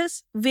ready for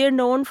this? We're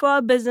known for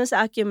our business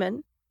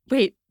acumen.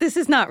 Wait, this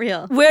is not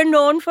real. We're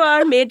known for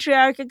our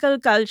matriarchal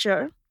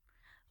culture.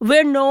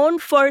 We're known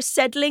for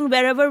settling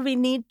wherever we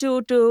need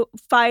to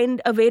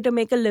find a way to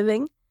make a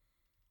living.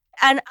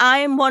 And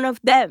I'm one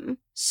of them.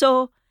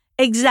 So,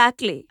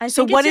 exactly.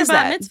 So what is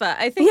that? Mitzvah.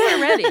 I think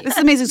we're ready. This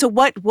is amazing. So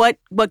what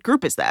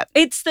group is that?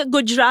 It's the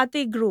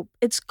Gujarati group.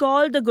 It's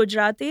called the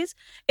Gujaratis.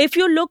 If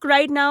you look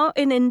right now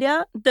in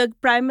India, the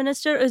Prime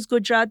Minister is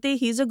Gujarati.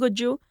 He's a good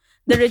Jew.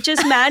 The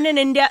richest man in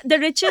India, the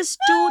richest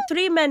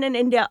 2-3 men in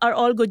India are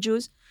all good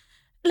Jews.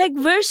 Like,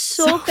 we're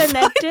so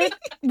connected.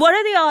 What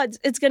are the odds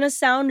it's going to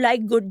sound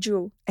like good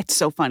Jew? It's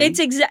so funny.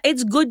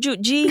 It's good Jew.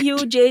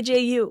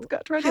 G-U-J-J-U.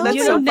 How have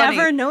you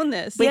never known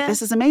this? Wait,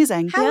 this is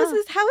amazing. How is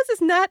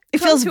this not?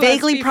 It feels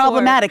vaguely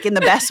problematic in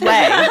the best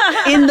way.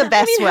 In the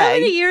best way. How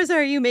many years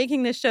are you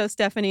making this show,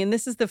 Stephanie? And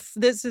this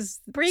is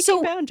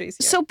breaking boundaries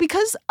here. So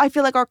because I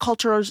feel like our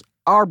cultures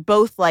are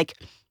both like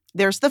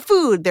there's the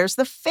food, there's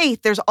the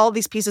faith, there's all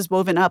these pieces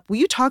woven up. Will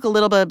you talk a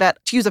little bit about,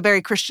 to use a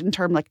very Christian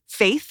term, like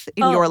faith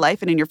in your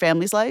life and in your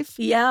family's life?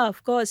 Yeah,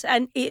 of course.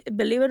 And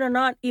believe it or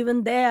not,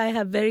 even there, I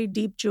have very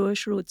deep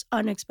Jewish roots,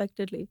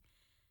 unexpectedly.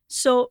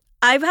 So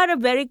I've had a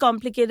very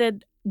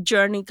complicated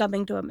journey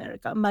coming to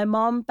America. My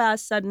mom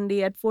passed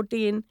suddenly at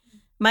 14.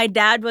 My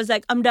dad was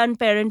like, I'm done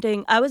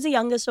parenting. I was the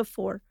youngest of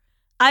 4.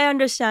 I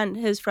understand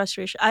his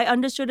frustration. I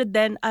understood it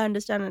then. I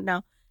understand it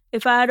now.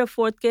 If I had a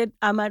 4th kid,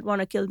 I might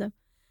want to kill them.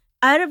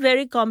 I had a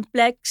very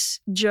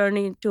complex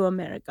journey to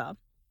America.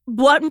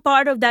 One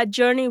part of that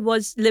journey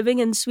was living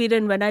in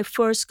Sweden when I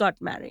first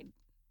got married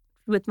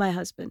with my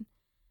husband.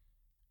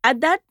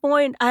 At that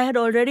point, I had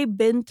already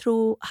been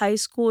through high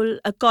school,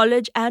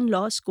 college, and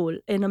law school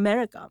in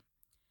America.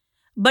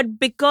 But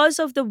because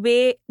of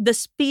the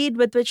speed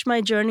with which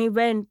my journey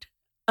went,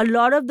 a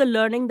lot of the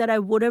learning that I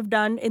would have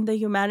done in the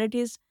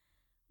humanities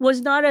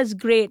was not as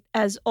great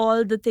as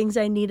all the things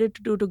I needed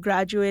to do to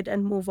graduate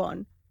and move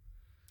on.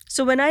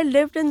 So when I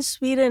lived in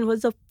Sweden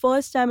was the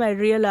first time I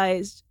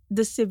realized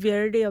the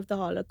severity of the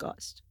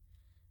Holocaust.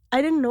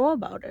 I didn't know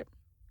about it.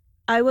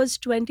 I was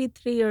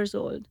 23 years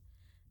old.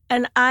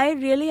 And I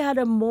really had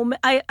a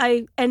moment.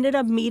 I ended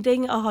up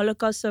meeting a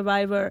Holocaust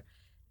survivor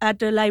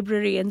at a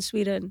library in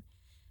Sweden.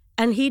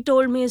 And he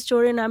told me a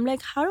story, and I'm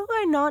like, how do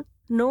I not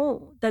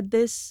know that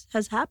this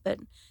has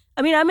happened?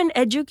 I mean, I'm an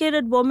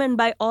educated woman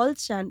by all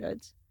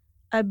standards.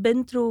 I've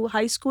been through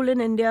high school in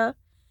India.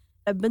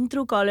 I've been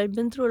through college,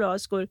 been through law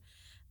school.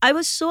 I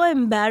was so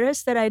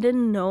embarrassed that I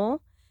didn't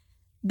know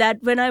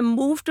that when I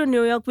moved to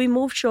New York, we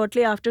moved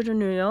shortly after to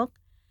New York,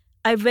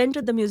 I went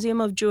to the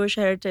Museum of Jewish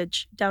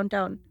Heritage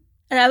downtown.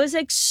 And I was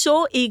like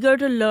so eager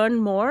to learn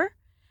more.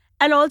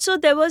 And also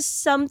there was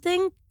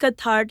something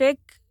cathartic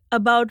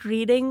about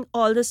reading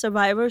all the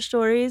survivor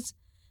stories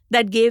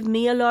that gave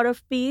me a lot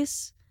of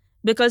peace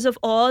because of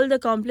all the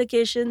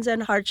complications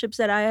and hardships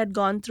that I had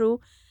gone through,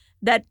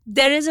 that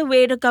there is a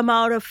way to come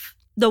out of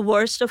the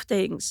worst of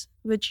things,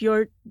 which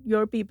your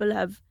people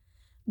have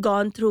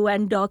gone through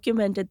and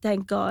documented,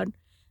 thank God.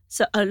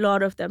 So a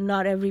lot of them,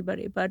 not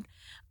everybody. But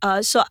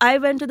so I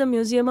went to the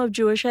Museum of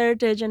Jewish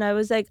Heritage and I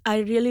was like, I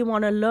really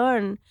want to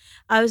learn.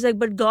 I was like,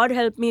 but God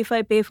help me if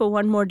I pay for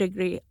one more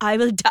degree. I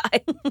will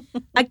die.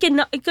 I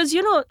cannot, because,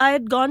 I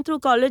had gone through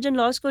college and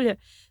law school here.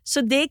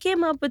 So they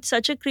came up with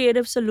such a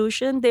creative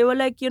solution. They were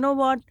like, you know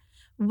what?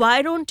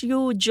 Why don't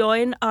you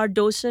join our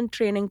docent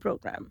training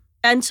program?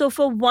 And so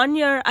for 1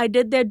 year, I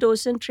did their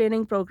docent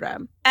training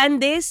program.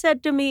 And they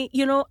said to me,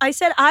 I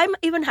said, I'm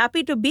even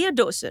happy to be a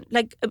docent.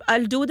 Like,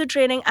 I'll do the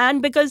training.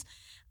 And because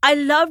I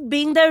loved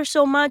being there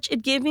so much,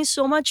 it gave me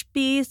so much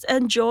peace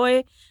and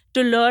joy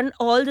to learn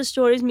all the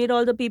stories, meet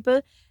all the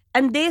people.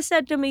 And they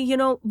said to me,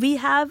 we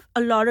have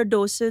a lot of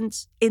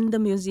docents in the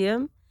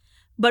museum,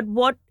 but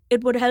what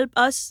it would help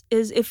us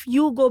is if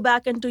you go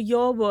back into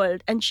your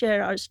world and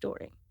share our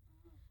story.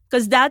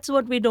 Because that's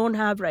what we don't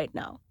have right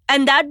now.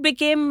 And that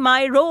became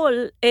my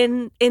role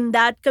in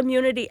that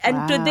community.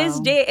 And to this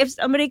day, if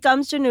somebody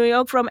comes to New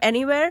York from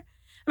anywhere,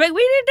 I'm like,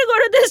 we need to go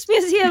to this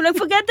museum. Like,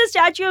 forget the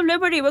Statue of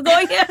Liberty. We're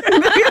going here.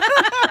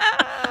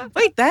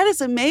 Wait, that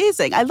is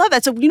amazing. I love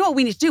that. So you know what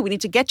we need to do? We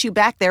need to get you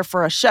back there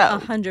for a show.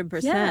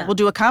 100%. Yeah. We'll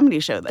do a comedy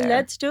show there.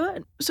 Let's do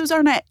it. So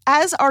Zarna,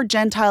 as our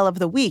Gentile of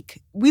the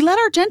week, we let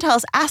our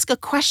Gentiles ask a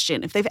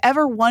question if they've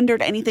ever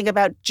wondered anything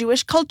about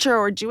Jewish culture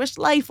or Jewish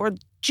life or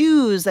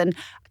Jews. And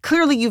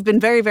clearly you've been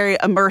very, very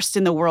immersed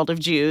in the world of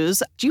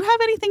Jews. Do you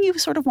have anything you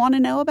sort of want to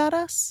know about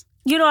us?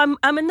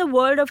 I'm in the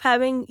world of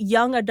having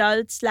young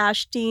adults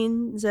 /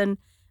 teens, and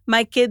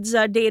my kids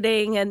are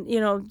dating,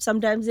 and,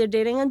 sometimes they're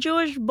dating a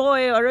Jewish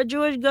boy or a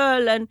Jewish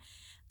girl. And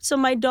so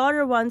my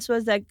daughter once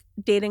was like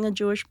dating a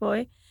Jewish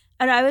boy.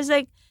 And I was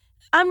like,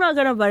 I'm not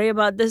going to worry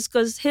about this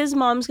because his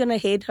mom's going to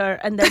hate her.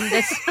 And then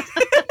this,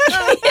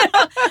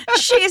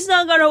 she's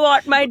not going to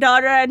want my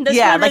daughter. And this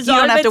will like you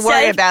don't have to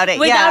worry about it.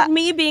 Without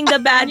me being the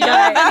bad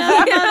guy.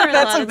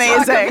 That's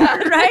amazing.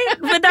 Right?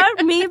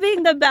 Without me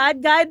being the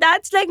bad guy,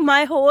 that's like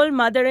my whole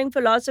mothering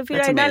philosophy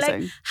That's right now.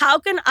 amazing. Like, how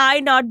can I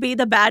not be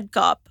the bad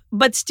cop,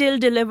 but still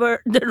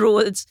deliver the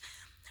rules?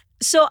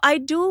 So I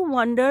do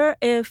wonder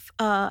if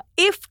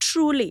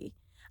truly,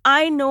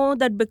 I know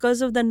that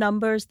because of the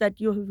numbers that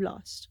you have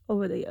lost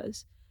over the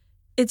years,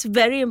 it's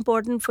very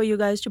important for you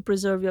guys to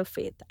preserve your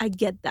faith. I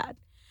get that.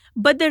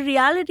 But the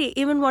reality,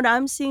 even what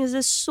I'm seeing, is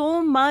there's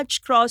so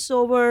much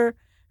crossover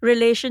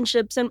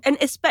relationships, and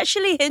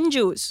especially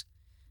Hindus.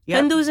 Yep.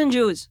 Hindus and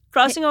Jews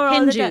crossing over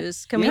all the time.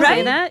 Hindus. Can we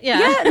say that? Yeah.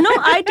 Yeah, no,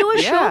 I do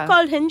a show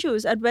called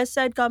Hindus at West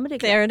Side Comedy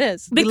Club. There it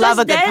is. We Because love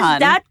a good there's pun.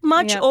 that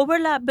much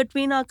overlap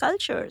between our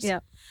cultures. Yeah.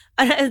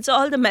 And it's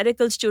all the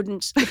medical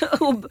students,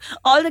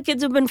 all the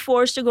kids who've been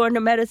forced to go into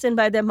medicine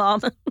by their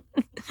mom.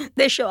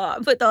 They show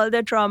up with all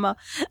their trauma.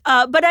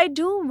 But I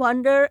do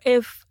wonder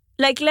if,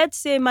 like, let's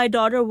say my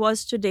daughter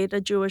was to date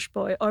a Jewish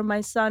boy or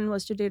my son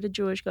was to date a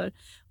Jewish girl.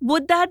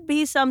 Would that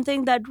be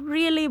something that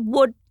really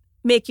would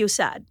make you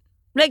sad?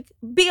 Like,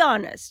 be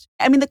honest.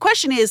 I mean, the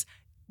question is,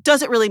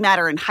 does it really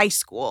matter in high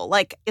school?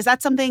 Like, is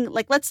that something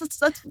like let's I'm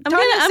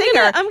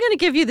gonna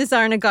give you the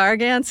Zarna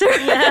Garg answer.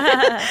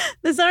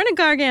 The Zarna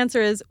Garg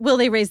answer is, will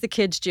they raise the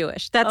kids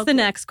Jewish? That's the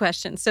next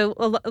question.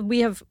 So we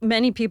have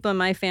many people in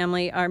my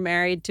family are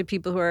married to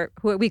people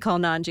who we call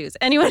non-Jews,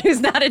 anyone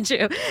who's not a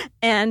Jew,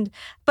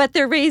 but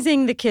they're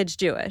raising the kids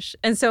Jewish,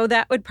 and so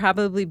that would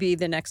probably be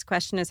the next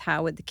question: is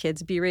how would the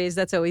kids be raised?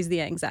 That's always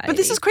the anxiety. But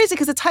this is crazy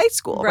because it's high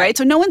school, right?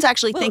 So no one's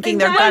actually thinking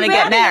they're going to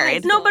get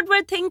married. No, but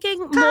we're thinking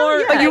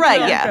more. But you're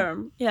right.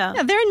 Term. Yeah,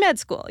 they're in med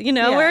school. We're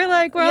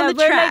on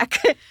the track.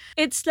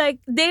 It's like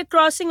they're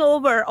crossing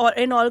over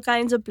in all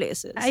kinds of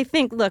places. I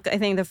think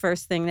the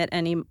first thing that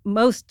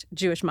most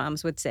Jewish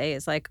moms would say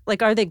is like,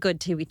 are they good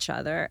to each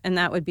other? And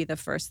that would be the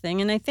first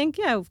thing. And I think,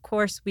 of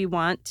course, we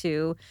want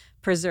to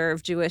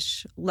preserve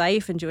Jewish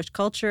life and Jewish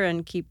culture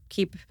and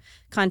keep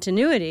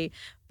continuity.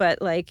 But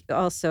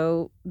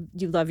also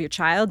you love your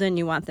child and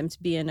you want them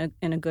to be in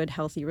a good,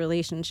 healthy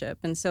relationship.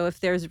 And so if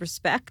there's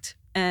respect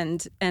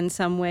and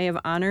some way of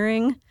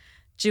honoring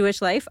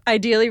Jewish life,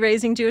 ideally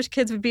raising Jewish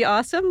kids would be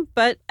awesome.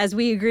 But as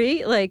we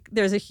agree,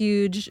 there's a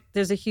huge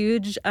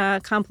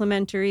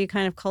complementary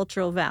kind of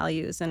cultural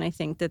values. And I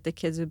think that the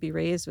kids would be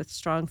raised with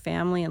strong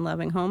family and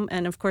loving home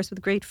and, of course,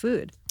 with great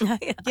food.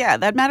 Yeah,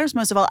 that matters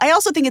most of all. I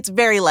also think it's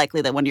very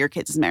likely that one of your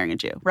kids is marrying a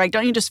Jew, right?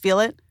 Don't you just feel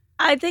it?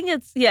 I think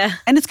it's, yeah.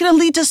 And it's going to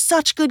lead to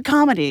such good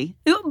comedy.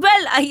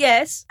 Well,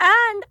 yes.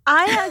 And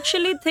I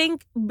actually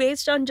think,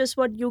 based on just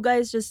what you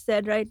guys just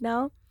said right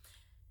now,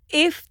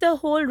 if the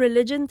whole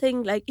religion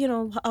thing,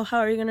 how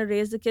are you going to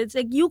raise the kids?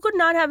 You could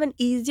not have an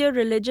easier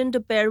religion to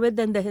pair with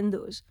than the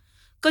Hindus.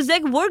 Because,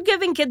 we're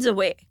giving kids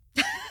away.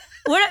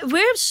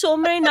 We're so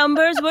many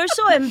numbers. We're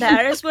so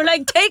embarrassed. We're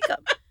like, take them.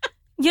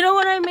 You know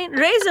what I mean?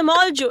 Raise them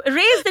all Jewish.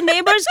 Raise the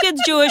neighbors'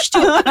 kids Jewish too.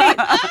 We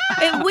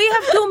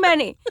have too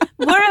many.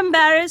 We're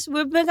embarrassed.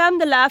 We've become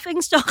the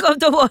laughing stock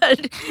of the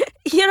world.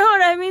 You know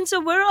what I mean?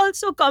 So we're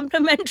also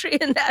complementary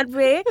in that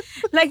way.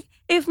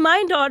 If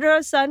my daughter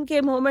or son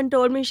came home and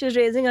told me she's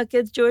raising her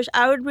kids Jewish,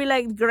 I would be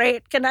like,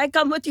 great. Can I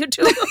come with you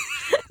too?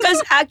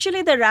 Because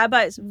actually the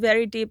rabbi is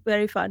very deep,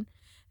 very fun.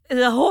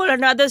 It's a whole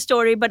another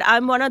story, but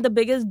I'm one of the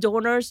biggest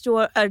donors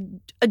to a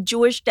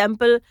Jewish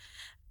temple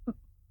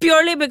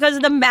purely because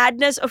of the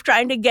madness of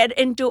trying to get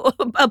into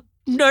a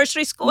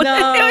nursery school.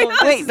 No.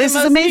 Wait, this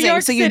is amazing.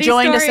 So you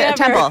joined a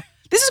temple.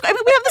 We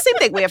have the same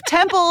thing. We have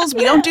temples.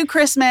 We don't do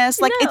Christmas.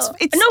 We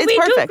perfect. do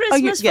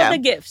Christmas for the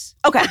gifts.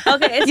 Okay.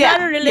 It's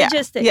not a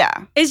religious thing.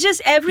 Yeah. It's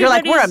just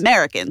everybody. You're we're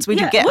Americans. We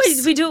do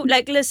gifts. We do,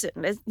 listen,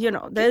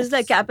 there's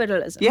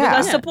capitalism. Yeah. We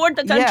gotta support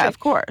the country. Yeah, of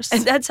course.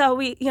 And that's how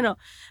we,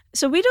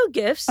 so we do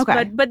gifts,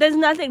 but there's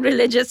nothing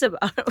religious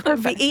about it.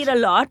 Perfect. We eat a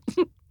lot.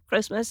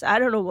 Christmas, I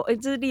don't know.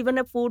 Is it even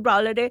a food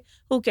holiday?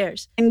 Who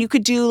cares? And you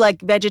could do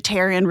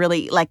vegetarian,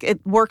 really,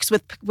 it works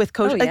with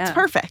kosher. Oh, yeah. It's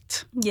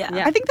perfect. Yeah.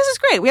 I think this is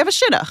great. We have a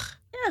shidduch.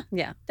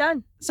 Yeah.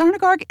 Done. Zarna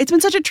Garg, it's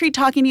been such a treat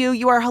talking to you.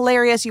 You are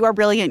hilarious. You are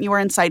brilliant. You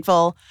are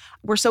insightful.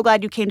 We're so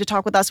glad you came to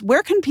talk with us.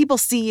 Where can people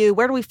see you?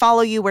 Where do we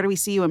follow you? Where do we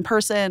see you in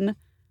person?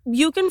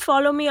 You can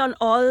follow me on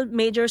all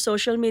major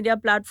social media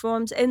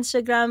platforms: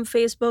 Instagram,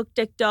 Facebook,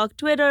 TikTok,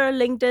 Twitter,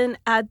 LinkedIn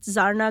at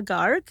Zarna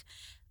Garg,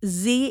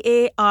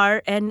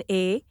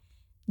 ZARNAGARG.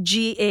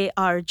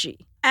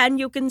 And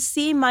you can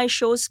see my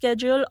show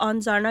schedule on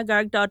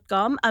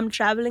zarnagarg.com. I'm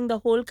traveling the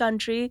whole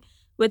country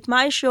with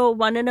my show,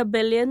 1 in a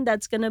Billion,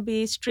 that's going to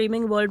be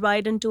streaming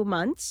worldwide in 2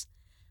 months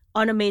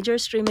on a major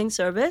streaming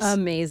service.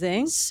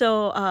 Amazing.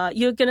 So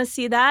you're going to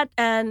see that.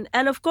 And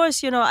of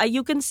course,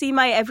 you can see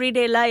my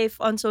everyday life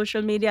on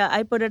social media.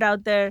 I put it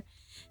out there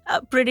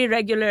pretty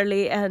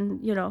regularly.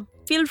 And,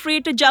 feel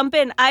free to jump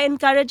in. I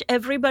encourage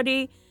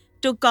everybody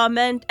to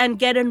comment and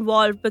get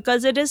involved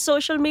because it is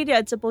social media.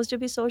 It's supposed to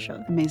be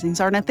social. Amazing.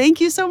 Zarna,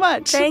 thank you so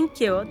much. Thank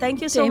you.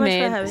 Thank you so much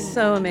for having me.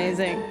 So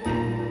amazing.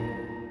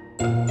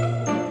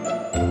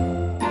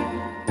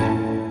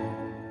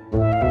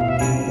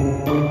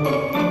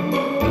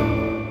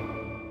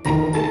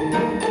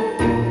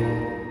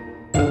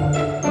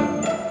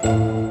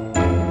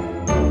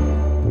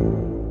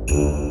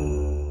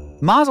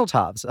 Mazel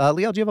tovs.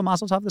 Leo, do you have a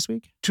mazel tov this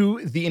week? To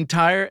the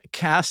entire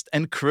cast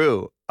and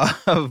crew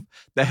of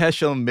the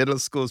Heschel Middle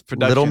School's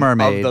production Little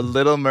Mermaid. of The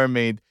Little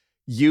Mermaid.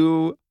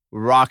 You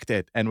rocked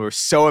it and were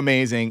so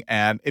amazing.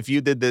 And if you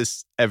did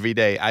this every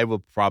day, I will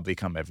probably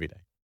come every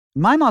day.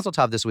 My mazel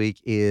tov this week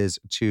is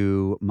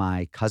to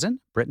my cousin,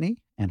 Brittany,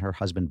 and her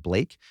husband,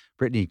 Blake.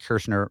 Brittany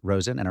Kirshner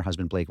Rosen and her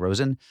husband, Blake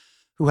Rosen,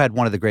 who had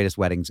one of the greatest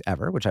weddings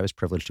ever, which I was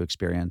privileged to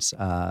experience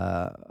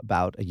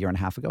about a year and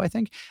a half ago, I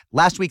think.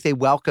 Last week, they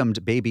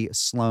welcomed baby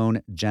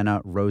Sloane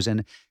Jenna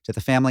Rosen to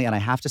the family. And I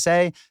have to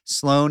say,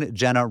 Sloane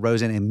Jenna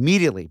Rosen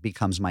immediately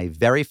becomes my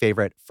very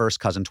favorite first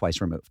cousin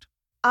twice removed.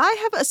 I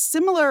have a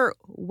similar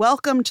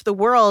welcome to the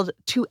world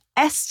to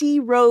Esty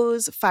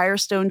Rose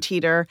Firestone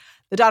Teeter,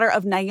 the daughter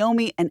of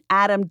Naomi and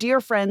Adam,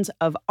 dear friends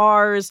of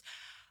ours,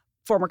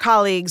 former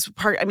colleagues,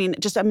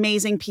 just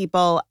amazing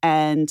people.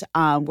 And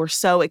we're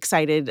so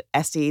excited,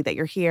 Esty, that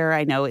you're here.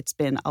 I know it's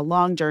been a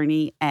long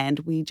journey and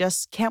we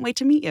just can't wait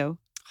to meet you.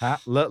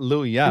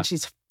 Hallelujah. And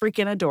she's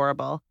freaking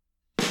adorable.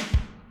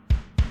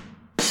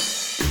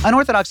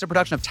 Unorthodox is a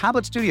production of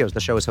Tablet Studios. The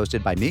show is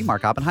hosted by me,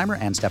 Mark Oppenheimer,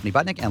 and Stephanie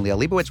Butnick, and Leah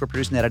Leibowitz. We're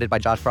produced and edited by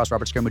Josh Cross,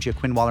 Robert Scaramucci,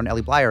 Quinn Waller, and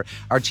Ellie Blyer.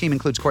 Our team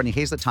includes Courtney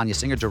Hazlett, Tanya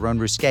Singer, Jerome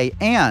Rusquet,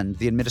 and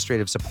the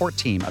administrative support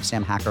team of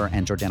Sam Hacker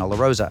and Jordana La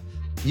Rosa.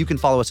 You can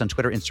follow us on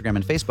Twitter, Instagram,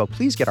 and Facebook.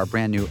 Please get our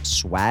brand new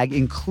swag,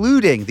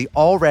 including the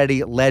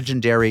already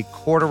legendary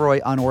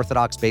corduroy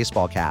unorthodox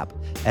baseball cap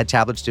at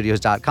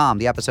tabletstudios.com.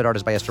 The episode art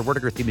is by Esther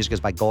Werdiger. Theme music is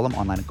by Golem,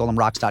 online at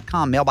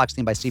golemrocks.com. Mailbox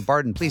theme by Steve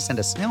Barden. Please send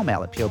us snail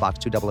mail at P.O. Box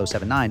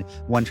 20079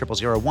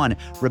 10001.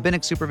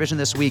 Rabbinic supervision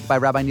this week by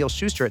Rabbi Neil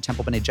Schuster at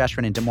Temple B'nai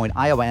Jeshurun in Des Moines,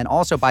 Iowa, and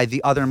also by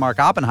the other Mark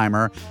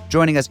Oppenheimer,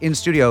 joining us in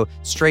studio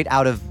straight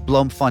out of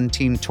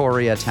Bloemfontein,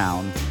 Toria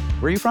town.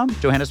 Where are you from?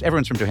 Johannesburg.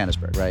 Everyone's from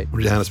Johannesburg, right?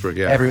 Johannesburg,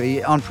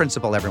 yeah. On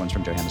principle, everyone's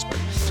from Johannesburg.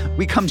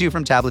 We come to you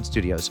from Tablet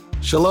Studios.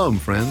 Shalom,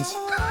 friends.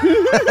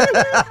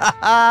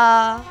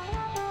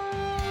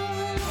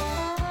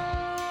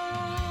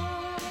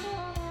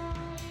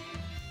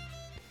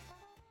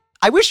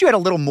 I wish you had a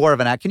little more of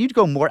an accent. Can you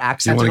go more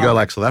accent? You want to go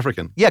like South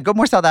African? Yeah, go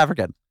more South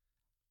African.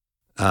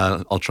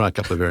 I'll try a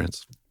couple of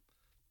variants.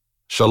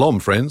 Shalom,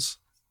 friends.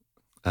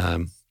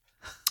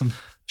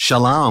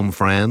 Shalom,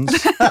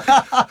 friends.